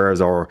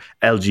workers or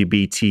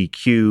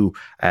LGBTQ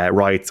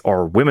rights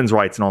or women's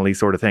rights and all these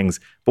sort of things.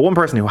 But one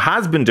person who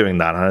has been doing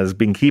that and has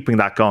been keeping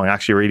that going,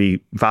 actually a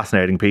really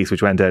fascinating piece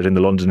which went out in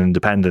the London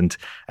Independent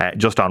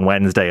just on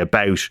Wednesday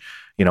about,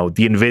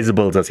 the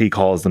invisibles, as he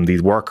calls them,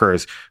 these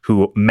workers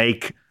who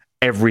make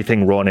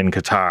everything run in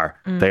Qatar.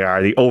 They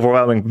are the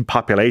overwhelming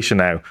population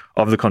now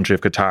of the country of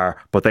Qatar,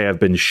 but they have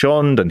been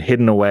shunned and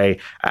hidden away.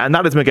 And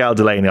that is Miguel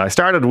Delaney. I was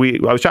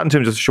chatting to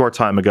him just a short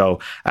time ago.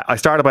 I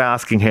started by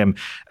asking him,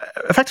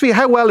 effectively,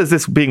 how well is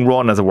this being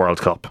run as a World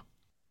Cup?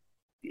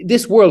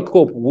 This World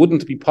Cup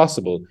wouldn't be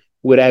possible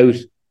without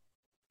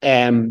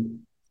a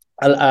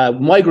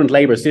migrant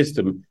labour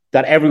system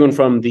that everyone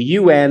from the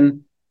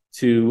UN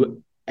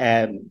to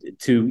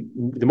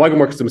the migrant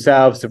workers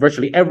themselves to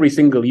virtually every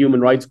single human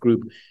rights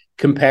group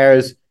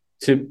compares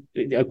to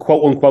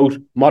quote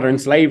unquote modern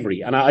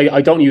slavery. And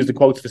I don't use the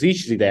quotes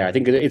facetiously there. I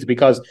think it's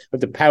because of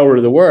the power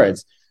of the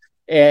words.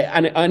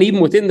 And even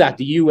within that,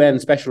 the UN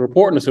special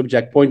report on the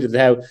subject pointed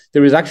out how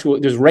there's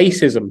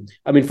racism.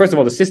 I mean, first of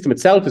all, the system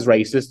itself is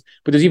racist,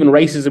 but there's even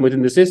racism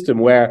within the system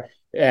where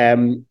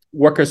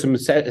workers from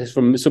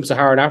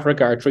sub-Saharan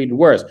Africa are treated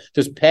worse.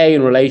 There's pay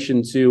in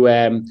relation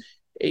to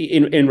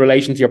in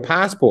relation to your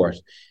passport.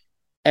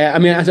 So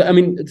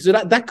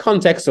that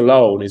context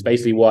alone is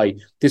basically why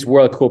this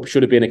World Cup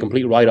should have been a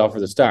complete write-off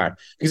from the start.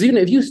 Because even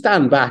if you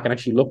stand back and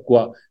actually look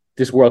what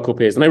this World Cup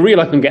is, and I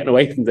realise I'm getting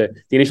away from the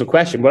initial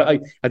question, but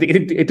I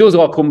think it does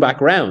all come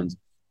back around.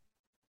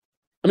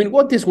 I mean,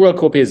 what this World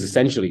Cup is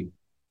essentially,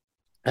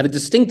 at a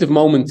distinctive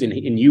moment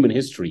in human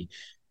history,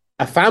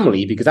 a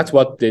family, because that's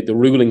what the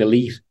ruling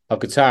elite of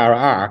Qatar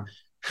are,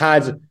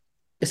 had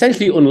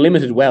essentially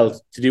unlimited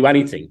wealth to do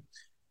anything.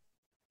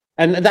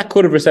 And that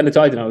could have presented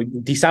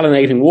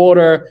desalinating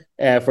water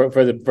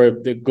for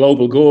the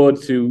global good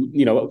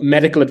to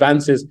medical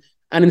advances,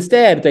 and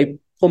instead they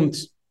pumped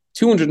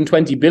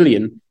 220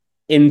 billion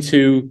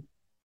into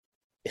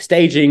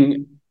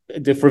staging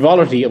the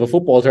frivolity of a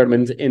football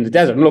tournament in the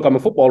desert. And look, I'm a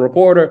football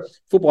reporter.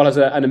 Football has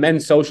an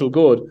immense social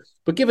good,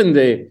 but given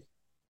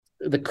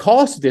the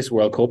cost of this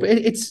World Cup,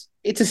 it's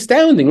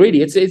astounding.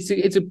 Really,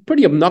 it's a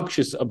pretty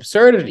obnoxious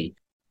absurdity.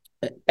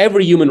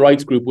 Every human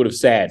rights group would have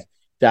said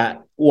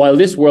that while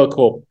this World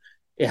Cup,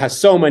 it has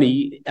so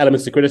many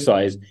elements to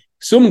criticise,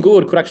 some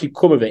good could actually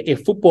come of it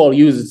if football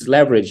uses its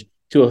leverage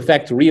to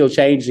affect real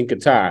change in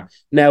Qatar.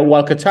 Now,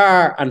 while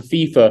Qatar and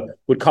FIFA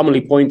would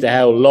commonly point to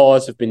how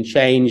laws have been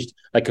changed,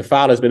 like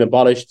kafala has been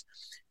abolished,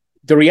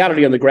 the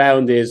reality on the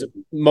ground is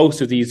most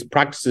of these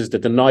practices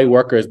that deny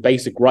workers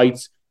basic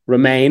rights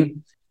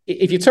remain.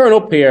 If you turn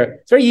up here,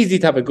 it's very easy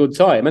to have a good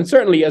time. And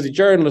certainly as a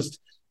journalist,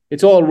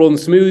 it's all run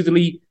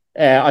smoothly.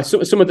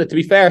 To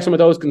be fair, some of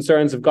those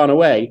concerns have gone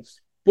away,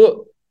 but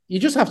you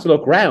just have to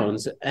look round.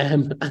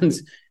 And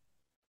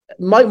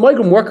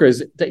migrant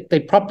workers, they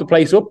prop the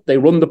place up, they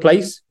run the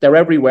place, they're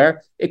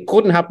everywhere. It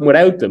couldn't happen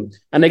without them,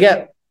 and they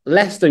get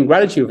less than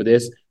gratitude for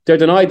this. They're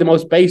denied the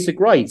most basic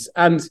rights.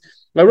 And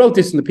I wrote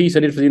this in the piece I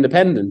did for the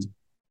Independent.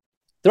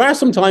 There are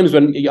some times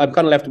when I'm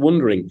kind of left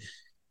wondering,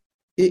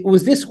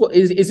 is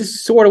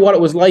this sort of what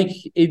it was like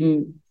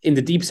in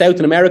the Deep South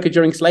in America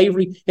during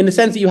slavery, in the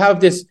sense that you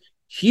have this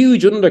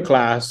huge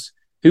underclass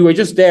who are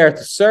just there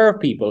to serve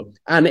people,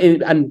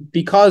 and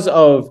because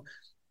of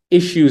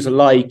issues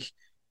like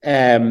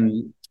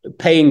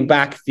paying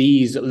back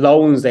these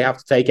loans they have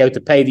to take out to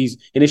pay these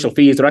initial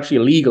fees, they're actually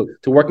illegal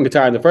to work in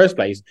Qatar in the first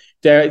place.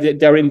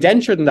 They're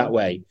indentured in that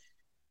way,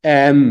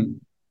 and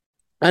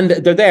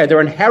they're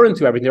inherent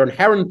to everything. They're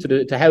inherent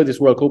to how this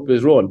World Cup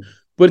is run.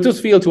 But it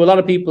does feel to a lot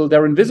of people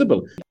they're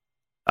invisible.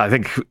 I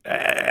think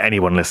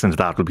anyone listening to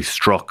that will be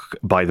struck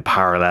by the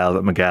parallel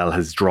that Miguel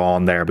has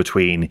drawn there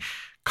between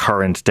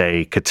current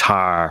day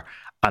Qatar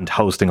and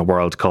hosting a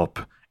World Cup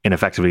in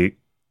effectively,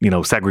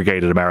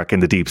 segregated America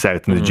in the Deep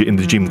South in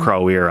the Jim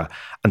Crow era,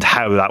 and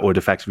how that would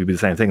effectively be the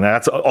same thing. Now,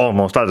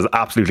 that is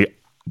absolutely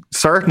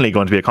certainly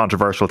going to be a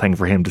controversial thing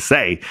for him to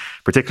say,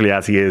 particularly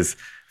as he is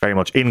very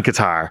much in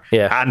Qatar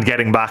and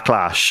getting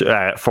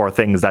backlash for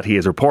things that he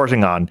is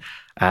reporting on.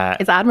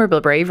 It's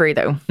admirable bravery,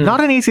 though.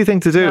 Not an easy thing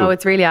to do. No,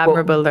 it's really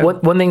admirable, though.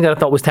 One thing that I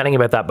thought was telling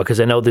about that, because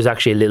I know there's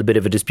actually a little bit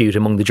of a dispute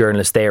among the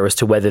journalists there as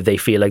to whether they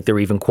feel like they're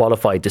even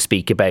qualified to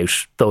speak about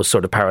those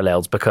sort of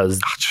parallels,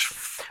 because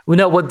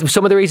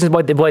some of the reasons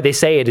why they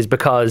say it is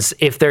because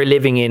if they're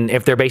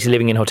basically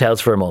living in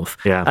hotels for a month,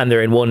 and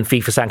they're in one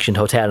FIFA sanctioned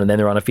hotel, and then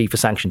they're on a FIFA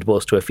sanctioned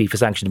bus to a FIFA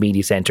sanctioned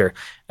media centre,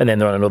 and then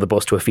they're on another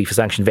bus to a FIFA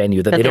sanctioned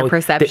venue, that they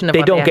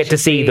don't get to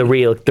see the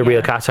real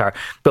Qatar.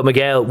 But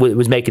Miguel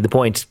was making the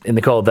point in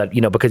the call that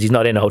because he's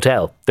not in a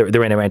hotel,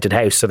 they're in a rented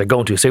house, so they're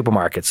going to a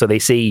supermarket, so they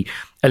see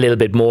a little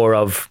bit more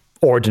of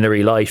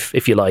ordinary life,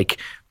 if you like,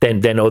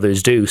 than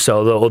others do.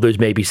 So the others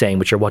may be saying,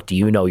 "But what do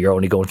you know? You're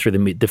only going through the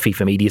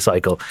FIFA media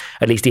cycle."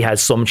 At least he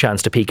has some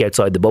chance to peek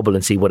outside the bubble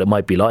and see what it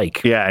might be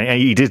like. Yeah,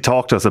 and he did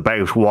talk to us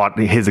about what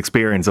his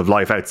experience of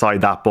life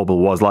outside that bubble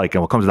was like,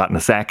 and we'll come to that in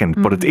a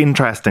second. But it's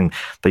interesting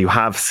that you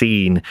have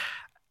seen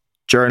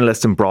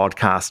journalists and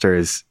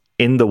broadcasters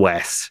in the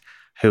West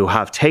who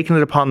have taken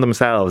it upon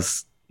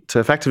themselves to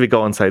effectively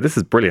go and say, "This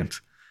is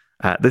brilliant."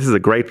 This is a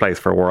great place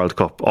for a World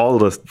Cup. All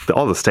the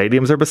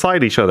stadiums are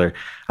beside each other,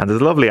 and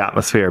there's a lovely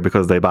atmosphere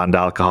because they banned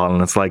alcohol.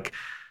 And it's like,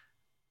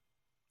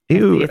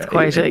 it's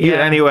quite are you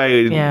in any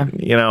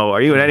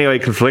way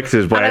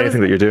conflicted by anything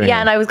that you're doing? Yeah,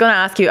 and I was going to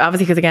ask you,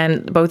 obviously, because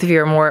again, both of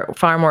you are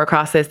far more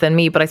across this than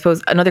me, but I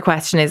suppose another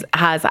question is,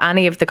 has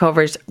any of the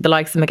coverage, the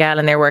likes of Miguel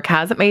and their work,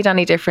 has it made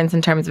any difference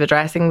in terms of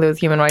addressing those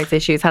human rights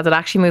issues? Has it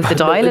actually moved the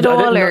dial at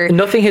all? Or?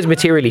 Nothing has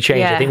materially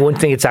changed. I think one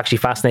thing that's actually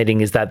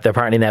fascinating is that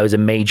apparently now is a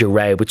major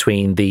row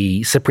between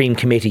the Supreme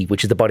Committee,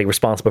 which is the body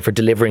responsible for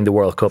delivering the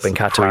World Cup in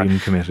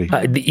Qatar. Committee.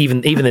 Even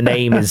the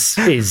name is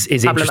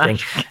interesting.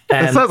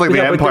 It sounds like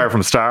the Empire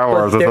from Star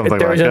Wars or something.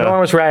 There's an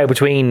enormous row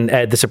between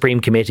the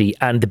Supreme Committee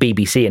and the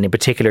BBC, and in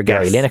particular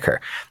Gary Lineker,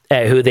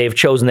 who they've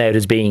chosen out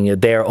as being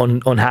they're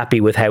unhappy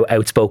with how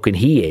outspoken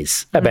he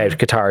is about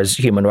Qatar's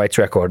human rights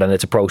record and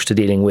its approach to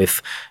dealing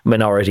with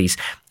minorities.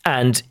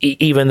 And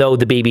even though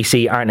the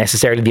BBC aren't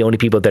necessarily the only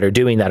people that are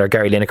doing that, or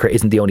Gary Lineker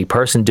isn't the only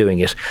person doing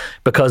it,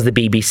 because the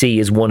BBC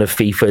is one of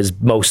FIFA's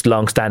most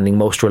long-standing,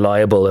 most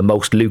reliable and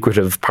most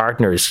lucrative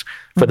partners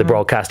for the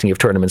broadcasting of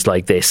tournaments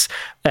like this,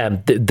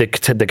 the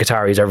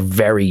Qataris are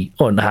very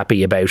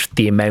unhappy about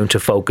the amount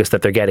of focus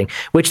that they're getting,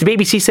 which the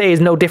BBC say is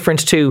no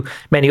different to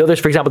many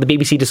others. For example, the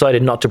BBC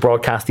decided not to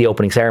broadcast the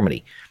opening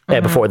ceremony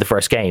before the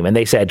first game, and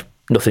they said,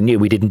 nothing new,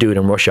 we didn't do it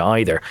in Russia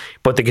either.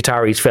 But the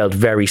Qataris felt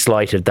very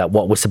slighted that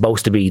what was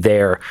supposed to be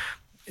their,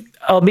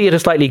 albeit a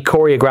slightly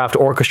choreographed,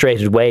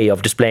 orchestrated way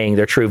of displaying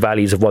their true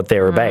values of what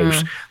they're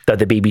about, that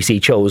the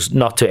BBC chose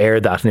not to air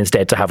that and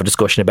instead to have a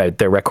discussion about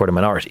their record of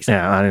minorities.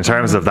 Yeah, and in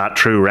terms of that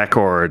true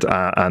record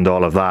and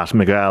all of that,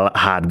 Miguel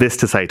had this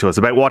to say to us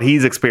about what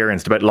he's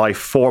experienced about life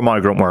for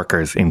migrant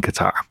workers in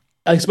Qatar.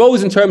 I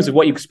suppose in terms of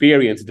what you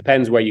experience, it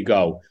depends where you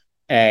go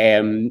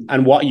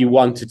and what you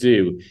want to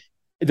do.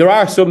 There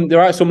are some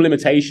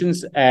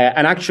limitations,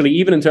 and actually,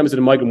 even in terms of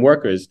the migrant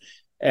workers,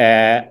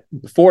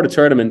 before the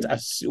tournament,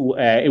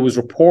 it was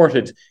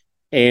reported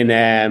it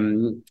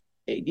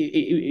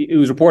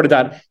was reported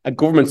that a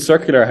government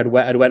circular had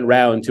went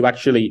round to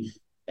actually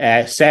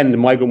send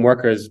migrant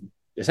workers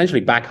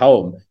essentially back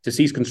home to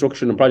cease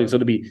construction and projects, so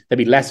they'd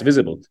be less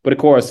visible. But of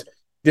course,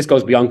 this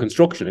goes beyond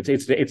construction;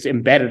 it's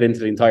embedded into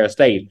the entire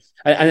state,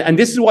 and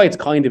this is why it's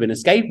kind of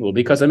inescapable.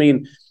 Because I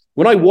mean,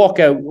 when I walk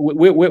out,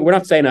 we're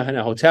not staying in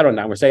a hotel or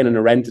that, we're staying in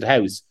a rented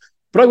house.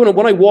 But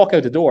when I walk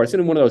out the door, it's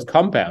in one of those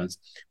compounds.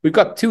 We've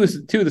got two of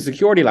the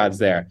security lads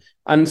there,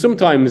 and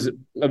sometimes,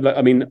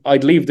 I mean,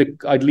 I'd leave the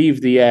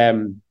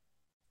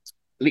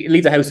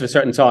house at a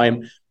certain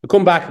time. I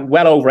come back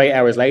well over 8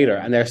 hours later,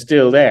 and they're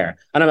still there.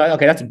 And I'm like,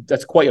 okay,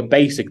 that's quite a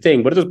basic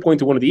thing, but it does point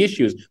to one of the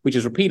issues which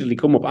has repeatedly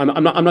come up.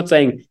 I'm not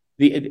saying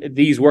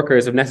these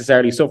workers have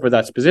necessarily suffered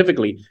that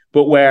specifically,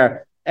 but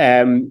where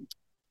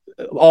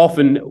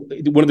often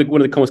one of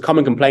the most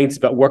common complaints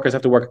about workers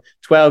have to work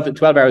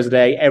 12 hours a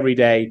day every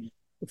day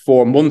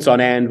for months on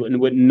end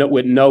with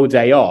no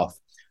day off.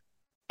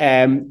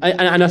 And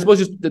I suppose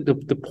just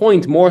the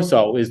point more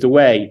so is the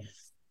way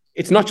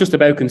it's not just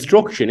about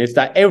construction. It's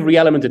that every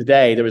element of the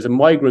day there is a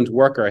migrant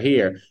worker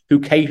here who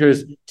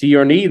caters to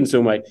your need in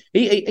some way.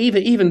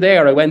 Even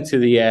there, I went to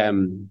I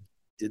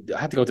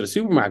had to go to the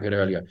supermarket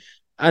earlier,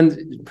 and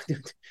there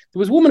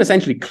was a woman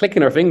essentially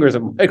clicking her fingers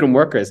at migrant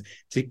workers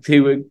to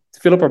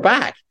fill up her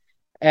bag.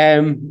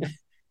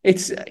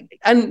 This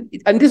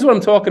is what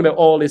I'm talking about,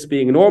 all this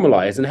being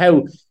normalized, and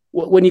how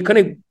when you kind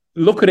of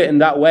look at it in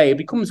that way, it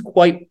becomes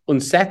quite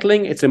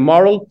unsettling. It's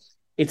immoral.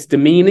 It's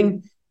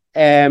demeaning.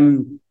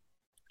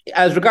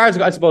 As regards,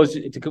 I suppose,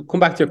 to come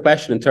back to your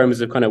question in terms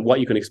of kind of what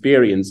you can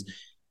experience,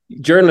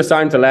 journalists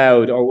aren't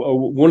allowed,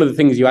 or one of the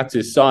things you had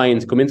to sign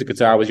to come into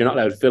Qatar was you're not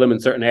allowed to film in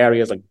certain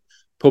areas like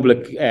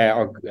public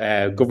or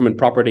government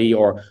property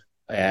or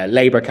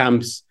labour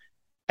camps.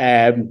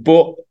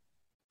 But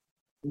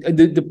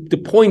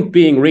the point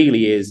being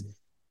really is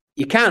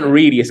you can't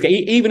really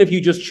escape. Even if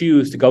you just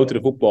choose to go to the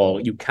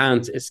football, you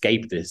can't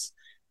escape this.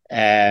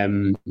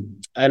 And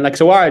like,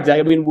 so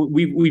I mean,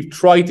 we've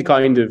tried to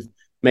kind of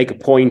make a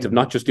point of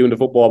not just doing the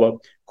football, but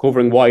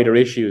covering wider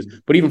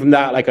issues. But even from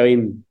that, like, I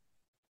mean,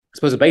 I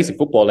suppose a basic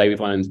football day we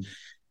find,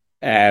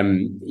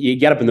 you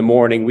get up in the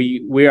morning,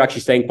 we're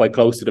actually staying quite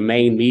close to the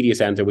main media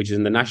centre, which is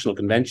in the National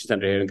Convention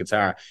Centre here in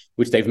Qatar,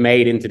 which they've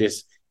made into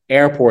this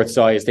airport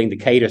size thing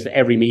that caters to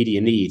every media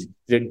need.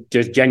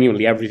 There's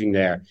genuinely everything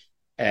there.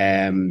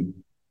 It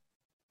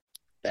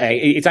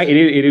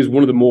is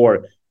one of the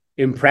more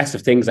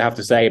impressive things I have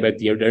to say about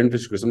their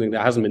infrastructure, something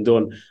that hasn't been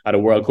done at a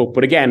World Cup.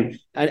 But again,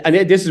 and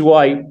this is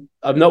why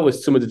I've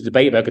noticed some of the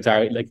debate about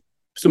Qatar, like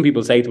some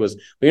people say to us,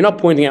 well, you're not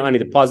pointing out any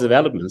of the positive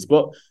elements.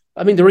 But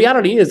I mean, the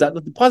reality is that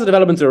the positive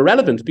elements are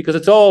irrelevant because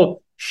it's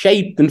all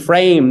shaped and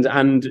framed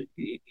and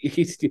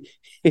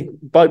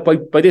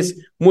by this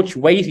much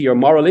weightier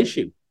moral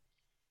issue.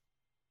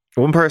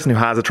 One person who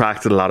has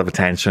attracted a lot of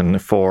attention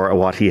for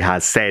what he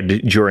has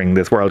said during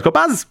this World Cup,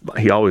 as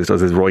he always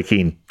does, is Roy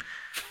Keane.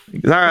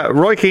 Zara,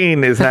 Roy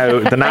Keane is now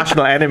the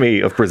national enemy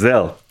of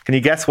Brazil. Can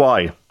you guess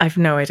why? I've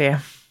no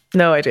idea.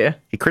 No idea.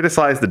 He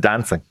criticised the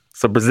dancing.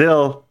 So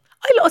Brazil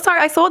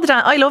I saw the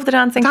dance. I love the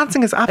dancing.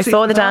 Dancing is absolutely I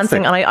saw the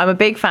fantastic. dancing, and I'm a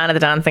big fan of the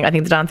dancing. I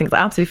think the dancing is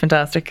absolutely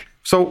fantastic.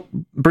 So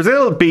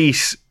Brazil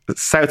beat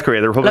South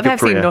Korea, the Republic of I've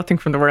Korea. seen nothing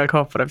from the World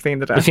Cup, but I've seen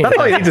the dancing. That's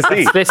all you need to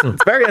see. Listen,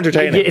 it's very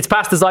entertaining. It's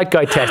past the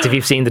Zeitgeist test if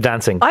you've seen the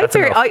dancing.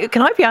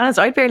 Can I be honest?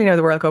 I barely know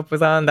the World Cup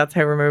was on. That's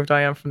how removed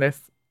I am from this.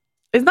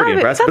 Isn't that Pretty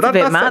impressive. But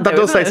that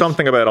does say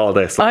something about all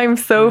this. I'm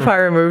so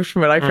far removed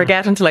from it. I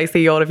forget until I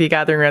see all of you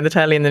gathering around the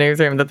telly in the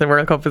newsroom that the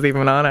World Cup is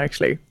even on,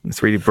 actually.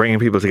 It's really bringing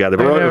people together.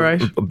 But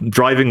right.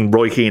 Driving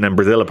Roy Keane and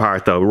Brazil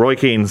apart, though. Roy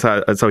Keane,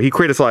 so he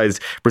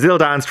criticised Brazil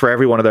danced for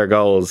every one of their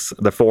goals,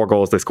 the 4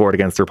 goals they scored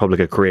against the Republic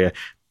of Korea,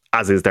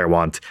 as is their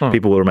want.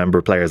 People will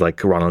remember players like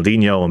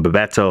Ronaldinho and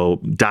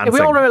Bebeto dancing. Yeah,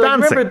 we all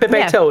remember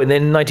Bebeto in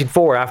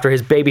 1994 after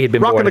his baby had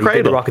been born. The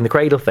cradle. The rocking the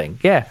cradle thing.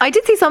 Yeah. I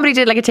did see somebody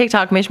did like a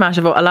TikTok mishmash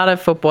of a lot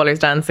of footballers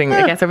dancing.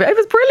 I guess it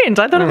was brilliant.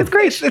 I thought it was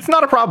great. It's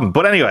not a problem.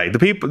 But anyway, the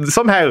people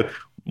somehow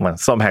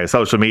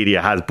social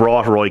media has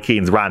brought Roy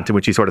Keane's rant in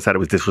which he sort of said it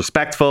was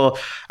disrespectful,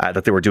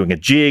 that they were doing a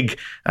jig,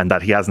 and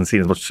that he hasn't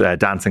seen as much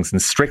dancing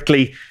since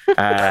Strictly.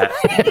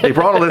 They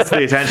brought all this to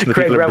the attention of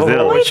the people in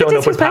Brazil. Showing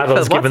up with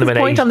paddles, giving them an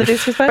point on the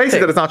disrespect?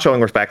 Basically, that it's not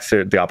showing respect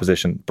to the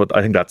opposition, but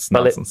I think that's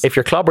nonsense. If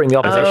you're clobbering the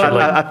opposition,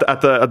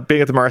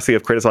 being at the mercy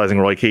of criticising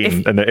Roy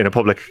Keane in a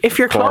public if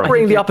you're forum.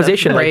 clobbering the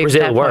opposition like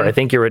Brazil were, I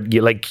think you're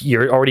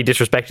already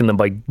disrespecting them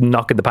by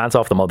knocking the pants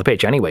off them on the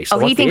pitch anyway. So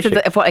he thinks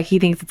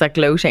it's like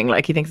gloating,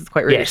 like he thinks it's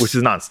quite rude. Yes. Which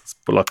is nonsense.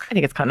 But look, I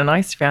think it's kind of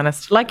nice, to be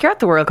honest. Like, you're at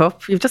the World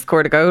Cup, you've just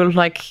scored a goal.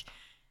 Like,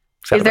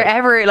 is there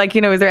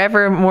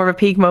ever more of a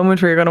peak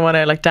moment where you're going to want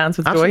to like dance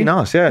with absolutely joy?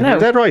 Not. Yeah, no. You're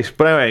dead right.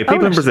 But anyway,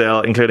 people in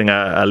Brazil, including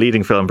a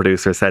leading film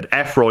producer, said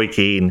F Roy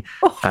Keane.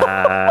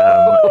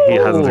 He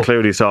hasn't a clue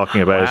what he's talking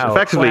about.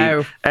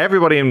 Effectively,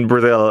 everybody in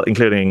Brazil,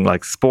 including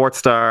like sports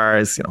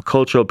stars,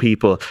 cultural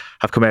people,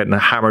 have come out and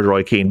hammered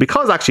Roy Keane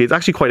because it's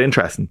actually quite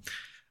interesting.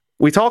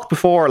 We talked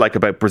before,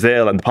 about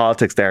Brazil and the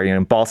politics there.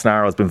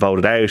 Bolsonaro has been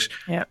voted out.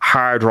 Yeah.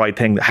 Hard right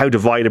thing. How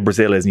divided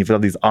Brazil is, and you've got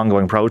these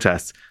ongoing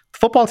protests. The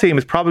football team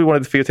is probably one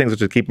of the few things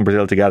which is keeping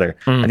Brazil together.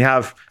 And you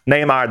have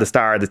Neymar, the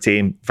star of the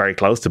team, very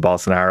close to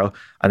Bolsonaro,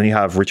 and then you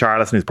have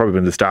Richarlison, who's probably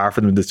been the star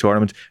for them in this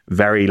tournament.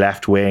 Very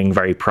left wing,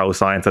 very pro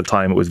science at the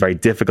time. It was very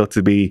difficult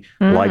to be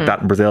like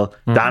that in Brazil.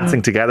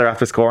 Dancing together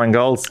after scoring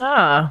goals.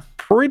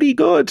 Pretty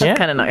good. That's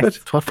kind of nice.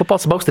 That's what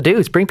football's supposed to do,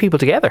 is bring people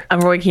together.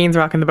 And Roy Keane's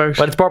rocking the boat.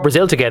 Well, it's brought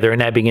Brazil together and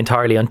now being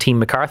entirely on Team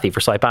McCarthy for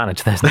Saipan in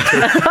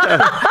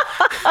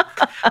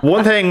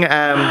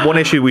 2002. One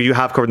issue we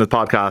have covered in the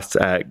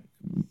podcast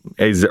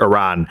is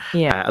Iran.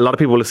 Yeah. A lot of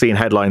people have seen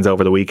headlines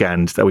over the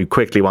weekend that we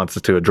quickly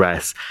wanted to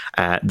address.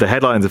 The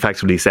headlines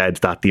effectively said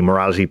that the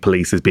morality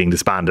police is being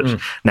disbanded.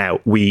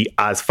 Now,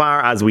 as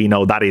far as we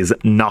know, that is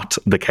not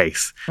the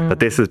case. That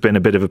this has been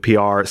a bit of a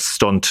PR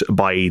stunt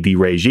by the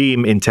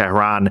regime in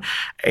Tehran.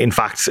 In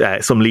fact,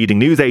 some leading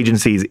news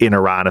agencies in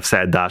Iran have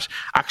said that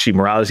actually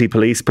morality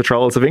police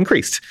patrols have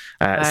increased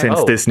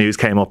since this news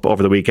came up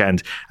over the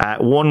weekend.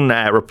 One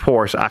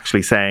report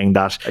actually saying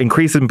that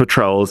increase in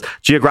patrols,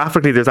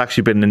 geographically there's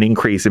actually been an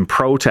increase in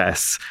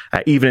protests,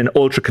 even in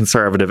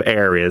ultra-conservative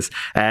areas.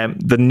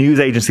 The news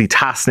agency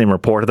Tasnim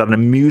reported that an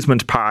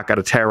amusement park at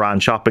a Tehran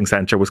shopping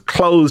centre was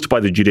closed by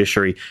the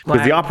judiciary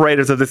because the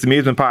operators of this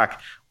amusement park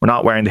were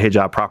not wearing the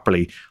hijab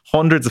properly.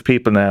 Hundreds of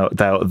people now,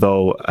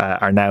 though,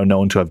 are now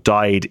known to have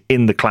died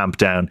in the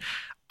clampdown.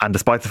 And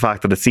despite the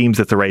fact that it seems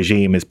that the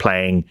regime is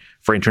playing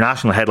for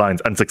international headlines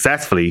and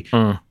successfully,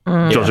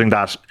 judging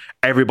that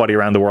everybody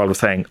around the world was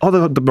saying,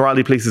 the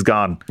morality police is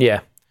gone. Yeah.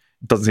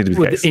 Doesn't seem to be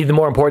the case. The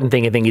more important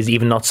thing, I think, is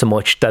even not so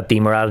much that the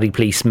morality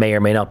police may or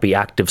may not be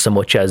active so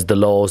much as the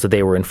laws that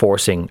they were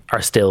enforcing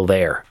are still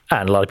there.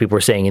 And a lot of people were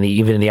saying,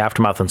 even in the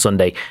aftermath on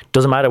Sunday,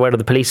 doesn't matter whether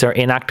the police are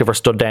inactive or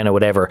stood down or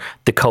whatever,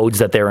 the codes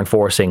that they're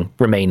enforcing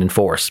remain in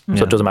force.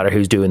 So it doesn't matter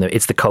who's doing them.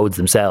 It's the codes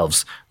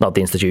themselves, not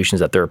the institutions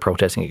that they're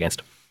protesting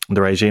against. The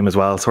regime as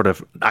well, sort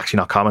of actually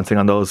not commenting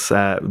on those,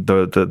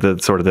 the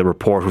sort of the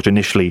report which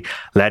initially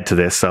led to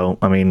this. So,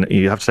 I mean,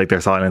 you have to take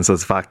their silence as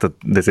the fact that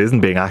this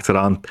isn't being acted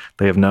on.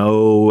 They have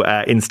no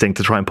instinct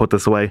to try and put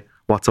this away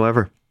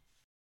whatsoever.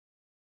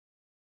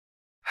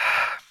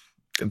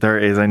 There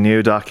is a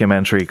new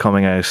documentary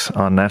coming out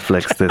on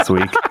Netflix this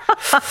week.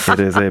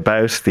 It is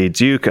about the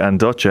Duke and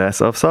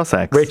Duchess of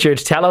Sussex. Richard,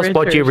 tell us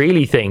what you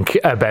really think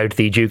about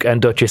the Duke and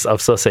Duchess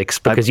of Sussex,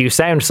 because you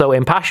sound so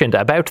impassioned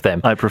about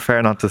them. I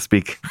prefer not to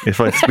speak.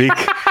 If I speak,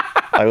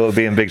 I will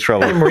be in big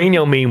trouble. The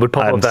Mourinho meme would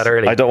pop up that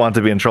early. I don't want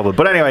to be in trouble.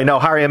 But anyway, no,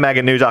 Harry and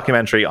Meghan, new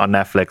documentary on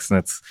Netflix, and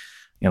it's,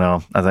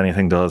 as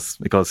anything does,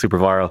 it goes super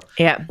viral.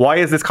 Yeah. Why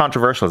is this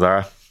controversial,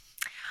 Zara?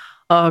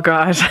 Oh,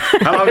 God.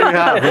 How long do we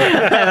have?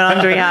 How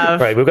long do we have?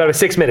 Right, we've got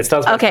 6 minutes.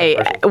 Tell us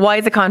why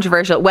is it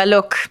controversial? Well,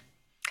 look,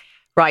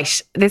 right,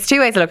 there's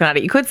two ways of looking at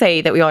it. You could say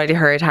that we already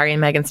heard Harry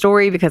and Meghan's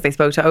story because they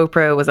spoke to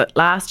Oprah, was it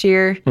last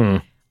year?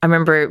 I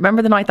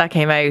remember the night that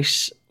came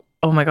out.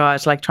 Oh my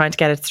God, like trying to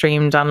get it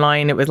streamed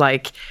online, it was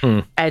like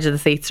edge of the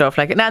seat stuff.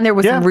 And there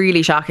was some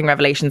really shocking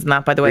revelations in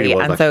that, by the way.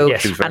 Really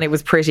and it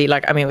was pretty,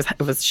 it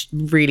was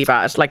really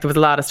bad. Like, there was a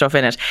lot of stuff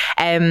in it.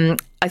 I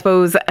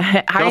suppose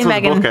Harry and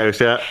Meghan,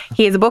 book out,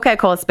 he has a book out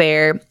called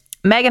Spare.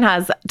 Meghan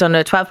has done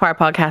a 12-part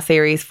podcast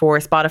series for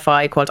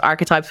Spotify called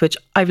Archetypes, which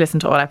I've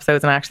listened to all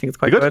episodes and I actually think it's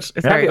quite good. It's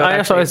very good. I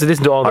also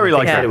listened to all of them. I really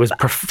liked it. It was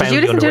profoundly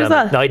Did you listen to it as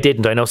well? No, I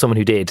didn't. I know someone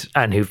who did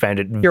and who found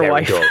it Your very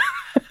wife. dull.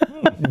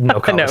 No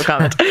comment. No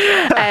comment.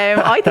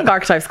 I think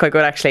Archetypes is quite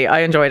good, actually. I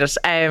enjoyed it.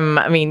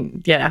 I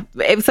mean, yeah.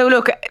 So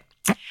look,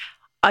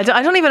 I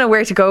don't even know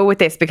where to go with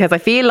this because I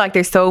feel like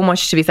there's so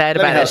much to be said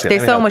about it.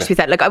 There's so much to be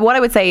said. Like, what I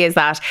would say is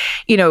that,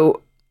 you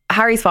know,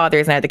 Harry's father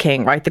is now the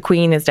king, right? The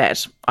Queen is dead,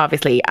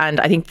 obviously.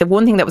 And I think the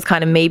one thing that was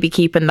kind of maybe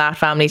keeping that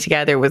family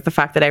together was the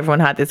fact that everyone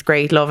had this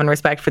great love and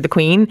respect for the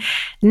Queen.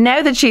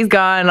 Now that she's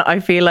gone, I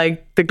feel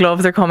like the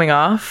gloves are coming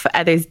off.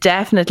 There's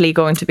definitely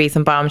going to be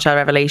some bombshell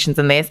revelations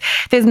in this.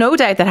 There's no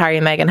doubt that Harry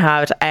and Meghan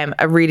had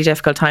a really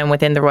difficult time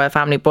within the royal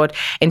family, but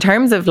in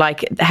terms of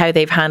like how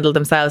they've handled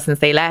themselves since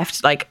they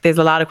left, like there's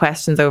a lot of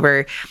questions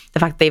over the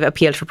fact that they've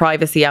appealed for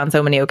privacy on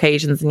so many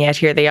occasions, and yet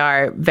here they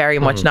are very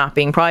much not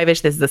being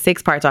private. This is a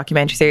 6-part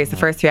documentary series. The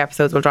first 3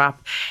 episodes will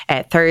drop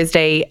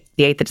Thursday,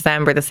 the 8th of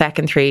December, the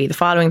second 3 the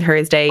following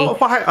Thursday. Oh,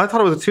 I thought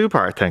it was a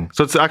 2-part thing.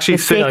 So it's actually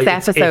 6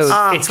 episodes.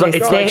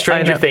 It's like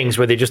Stranger Things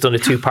where they've just done a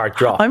 2-part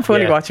drop. I'm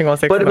fully watching all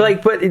 6 but of them.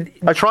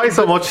 but I try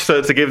so much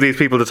to give these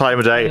people the time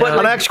of day, and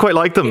I actually quite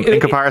like them in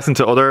comparison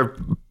to other,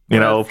 you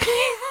know,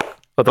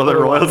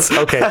 other royals.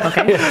 Okay.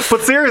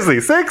 But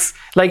seriously, 6?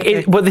 But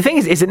the thing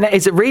is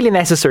it really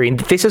necessary? And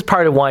this is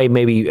part of why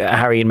maybe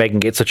Harry and Meghan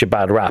get such a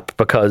bad rap,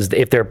 because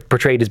if they're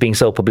portrayed as being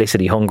so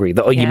publicity hungry,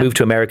 that you moved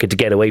to America to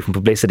get away from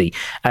publicity,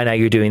 and now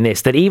you're doing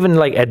this, that even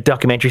like a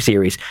documentary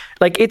series,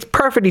 like it's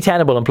perfectly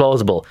tenable and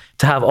plausible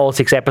to have all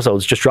 6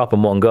 episodes just drop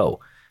in one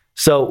go.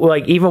 So,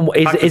 like, even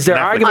is there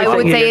argument? I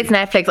would say it's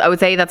Netflix. I would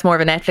say that's more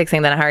of a Netflix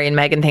thing than a Harry and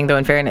Meghan thing, though.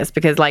 In fairness,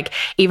 because like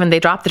even they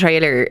dropped the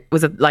trailer,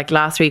 was it like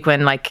last week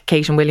when like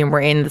Kate and William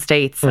were in the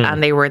States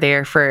and they were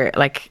there for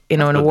like, you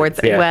know, an awards.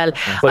 Well,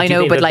 I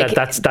know, but like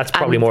that's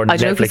probably more. I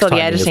don't know if you saw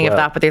the editing of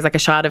that, but there's like a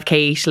shot of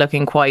Kate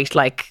looking quite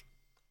like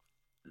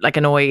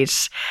annoyed,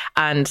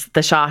 and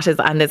the shot is,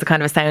 and there's a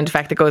kind of a sound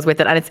effect that goes with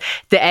it, and it's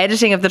the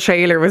editing of the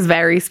trailer was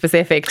very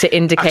specific to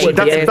indicate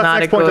that there's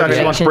not a good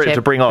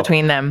relationship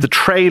between them. The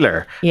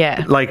trailer,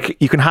 yeah, like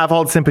you can have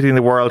all the sympathy in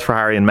the world for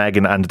Harry and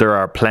Meghan, and there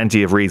are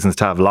plenty of reasons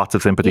to have lots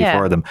of sympathy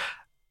for them.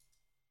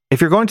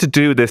 If you're going to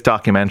do this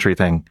documentary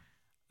thing,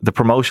 the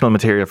promotional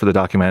material for the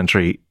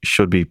documentary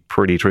should be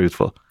pretty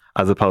truthful,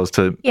 as opposed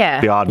to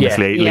the odd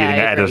misleading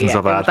edit and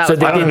stuff like that. So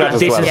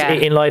this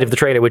is in light of the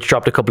trailer, which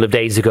dropped a couple of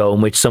days ago, in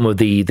which some of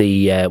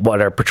the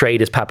what are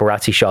portrayed as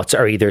paparazzi shots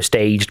are either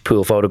staged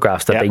pool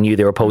photographs that they knew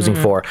they were posing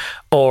for,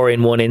 or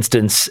in one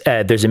instance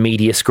there's a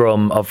media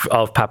scrum of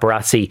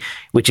paparazzi,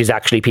 which is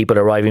actually people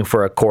arriving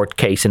for a court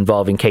case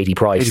involving Katie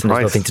Price, and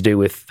there's nothing to do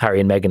with Harry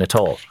and Meghan at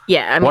all.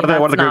 Yeah, I mean, what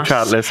are the group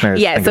chat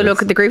listeners? Yeah, so look,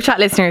 the group chat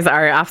listeners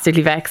are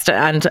absolutely vexed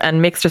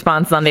and mixed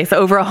responses on this.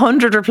 Over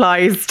 100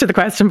 replies to the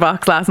question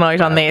box last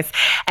night on this.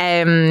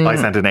 I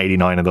sent in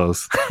 89 of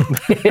those.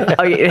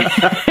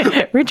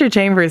 Richard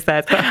Chambers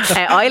says,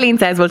 Eileen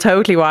says we'll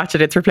totally watch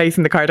it. It's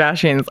replacing the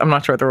Kardashians. I'm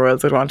not sure the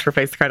royals would want to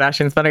replace the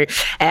Kardashians, but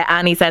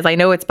Annie says, I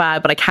know it's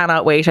bad, but I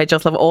cannot wait. I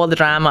just love all the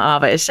drama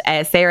of it.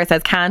 Sarah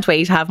says, can't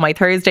wait to have my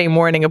Thursday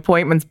morning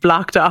appointments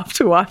blocked off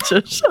to watch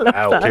it.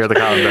 Clear the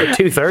calendar.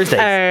 2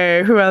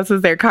 Thursdays. Who else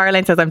is there?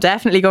 Caroline says, I'm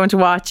definitely going to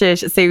watch it.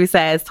 Sue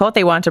says, thought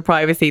they wanted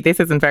privacy. This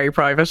isn't very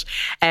private.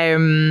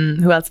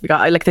 Who else have we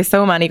got? Like, there's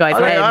so many guys.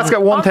 I'll ask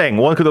one thing.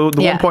 One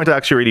point I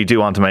actually really do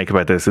want to make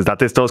about this is that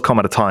this does come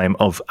at a time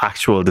of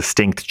actual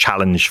distinct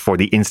challenge for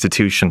the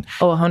institution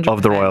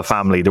of the royal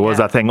family. There was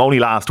that thing only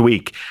last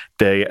week.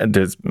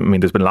 There's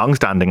been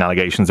long-standing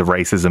allegations of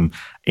racism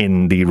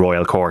in the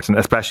royal court, and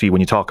especially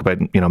when you talk about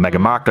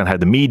Meghan Markle and how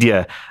the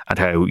media and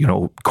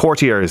how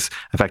courtiers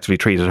effectively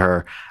treated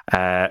her.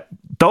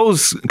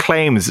 Those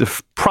claims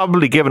have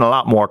probably given a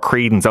lot more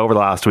credence over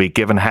the last week,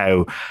 given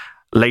how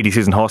Lady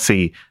Susan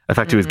Hussey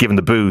effectively was given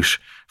the boot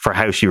for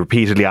how she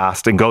repeatedly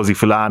asked Ngozi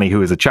Fulani,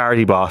 who is a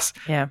charity boss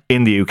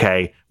in the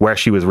UK, where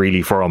she was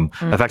really from,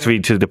 effectively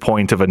to the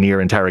point of a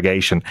near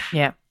interrogation.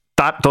 Yeah,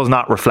 that does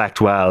not reflect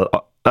well.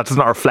 That does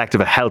not reflect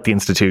of a healthy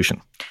institution.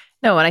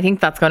 No, and I think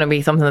that's going to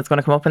be something that's going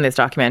to come up in this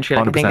documentary.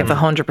 Like, I think it's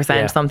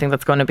 100% something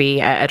that's going to be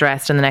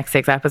addressed in the next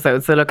 6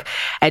 episodes. So look,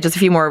 just a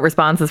few more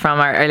responses from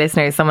our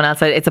listeners. Someone else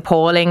said, it's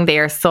appalling. They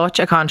are such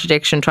a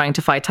contradiction trying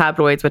to fight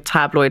tabloids with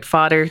tabloid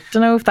fodder.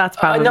 Don't know if that's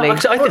probably...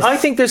 I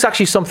think there's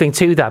actually something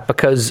to that,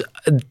 because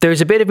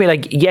there's a bit of me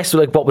like, yes,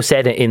 like what was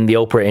said in the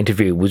Oprah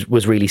interview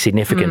was really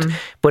significant.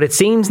 But it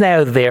seems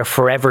now they're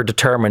forever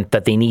determined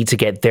that they need to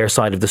get their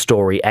side of the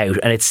story out.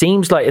 And it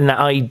seems like,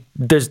 and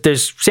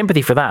there's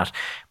sympathy for that,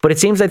 but it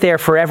seems like they're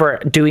forever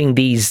doing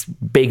these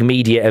big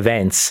media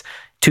events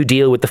to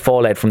deal with the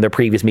fallout from their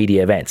previous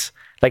media events.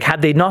 Like,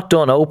 had they not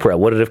done Oprah,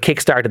 would it have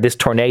kickstarted this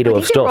tornado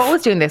of stuff? They were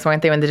always doing this,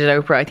 weren't they, when they did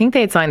Oprah? I think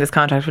they had signed this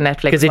contract with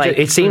Netflix. Because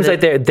it seems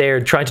like they're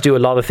trying to do a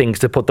lot of things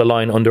to put the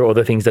line under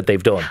other things that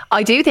they've done.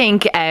 I do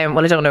think, well,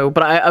 I don't know,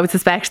 but I would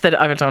suspect that,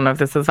 I don't know if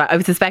this is fact, I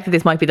would suspect that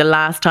this might be the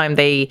last time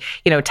they,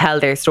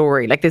 tell their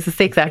story. Like, this is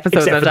 6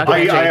 episodes of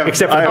documentary.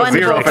 Except for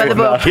the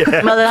book.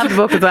 Well, they'll have the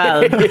book as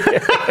well.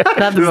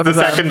 This is the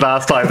second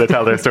last time they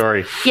tell their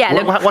story.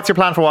 Yeah. What's your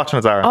plan for watching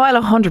it, Zara? Oh,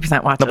 I'll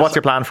 100% watch it. What's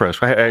your plan for it?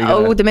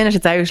 The minute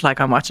it's out, like,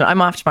 I'm watching it.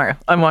 I'm off tomorrow.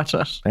 I'm watching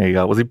it. There you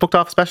go. Was he booked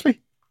off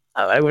especially?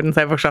 Oh, I wouldn't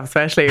say booked off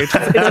especially. It's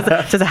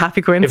just a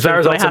happy coincidence. If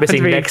Zara's also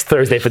missing next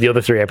Thursday for the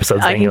other 3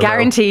 episodes, I can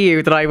guarantee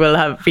you that I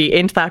will be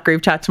into that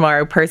group chat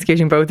tomorrow,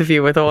 persecuting both of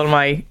you with all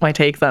my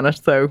takes on it.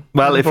 So,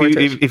 well,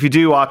 if you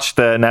do watch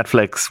the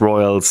Netflix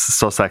Royals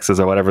Sussexes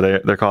or whatever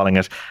they're calling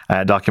it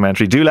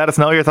documentary, do let us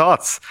know your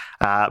thoughts.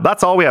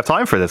 That's all we have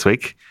time for this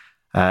week.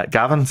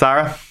 Gavin,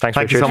 Sarah,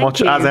 thank you so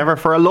much as ever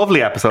for a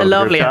lovely episode. A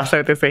lovely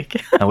episode this week.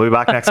 And we'll be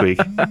back next week.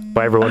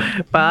 Bye,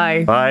 everyone.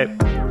 Bye. Bye.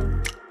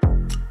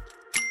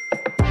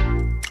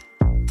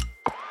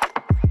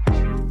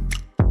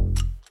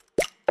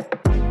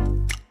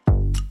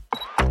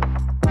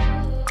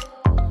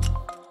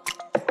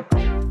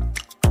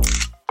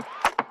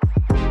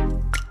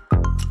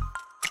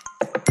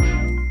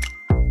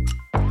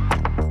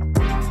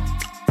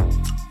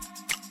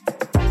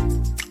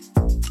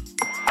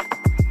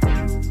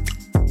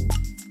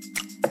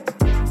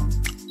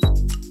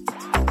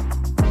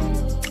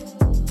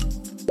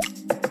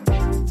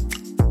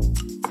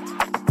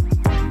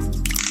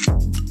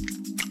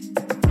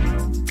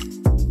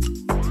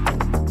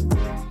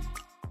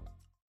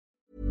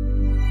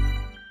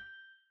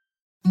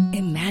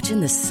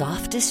 Imagine the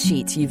softest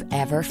sheets you've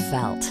ever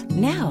felt.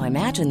 Now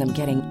imagine them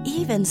getting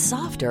even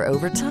softer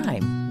over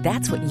time.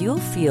 That's what you'll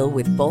feel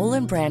with Boll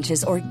 &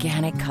 Branch's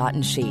organic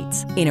cotton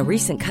sheets. In a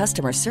recent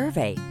customer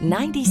survey,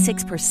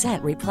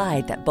 96%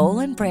 replied that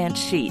Boll & Branch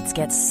sheets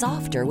get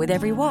softer with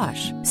every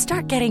wash.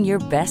 Start getting your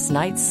best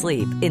night's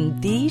sleep in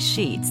these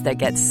sheets that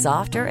get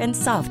softer and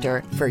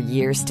softer for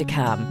years to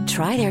come.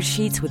 Try their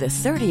sheets with a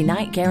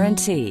 30-night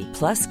guarantee.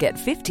 Plus, get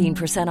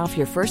 15% off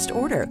your first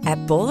order at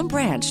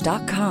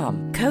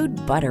bollandbranch.com. Code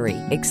BUTTERY.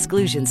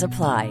 Exclusions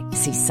apply.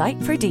 See site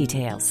for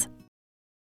details.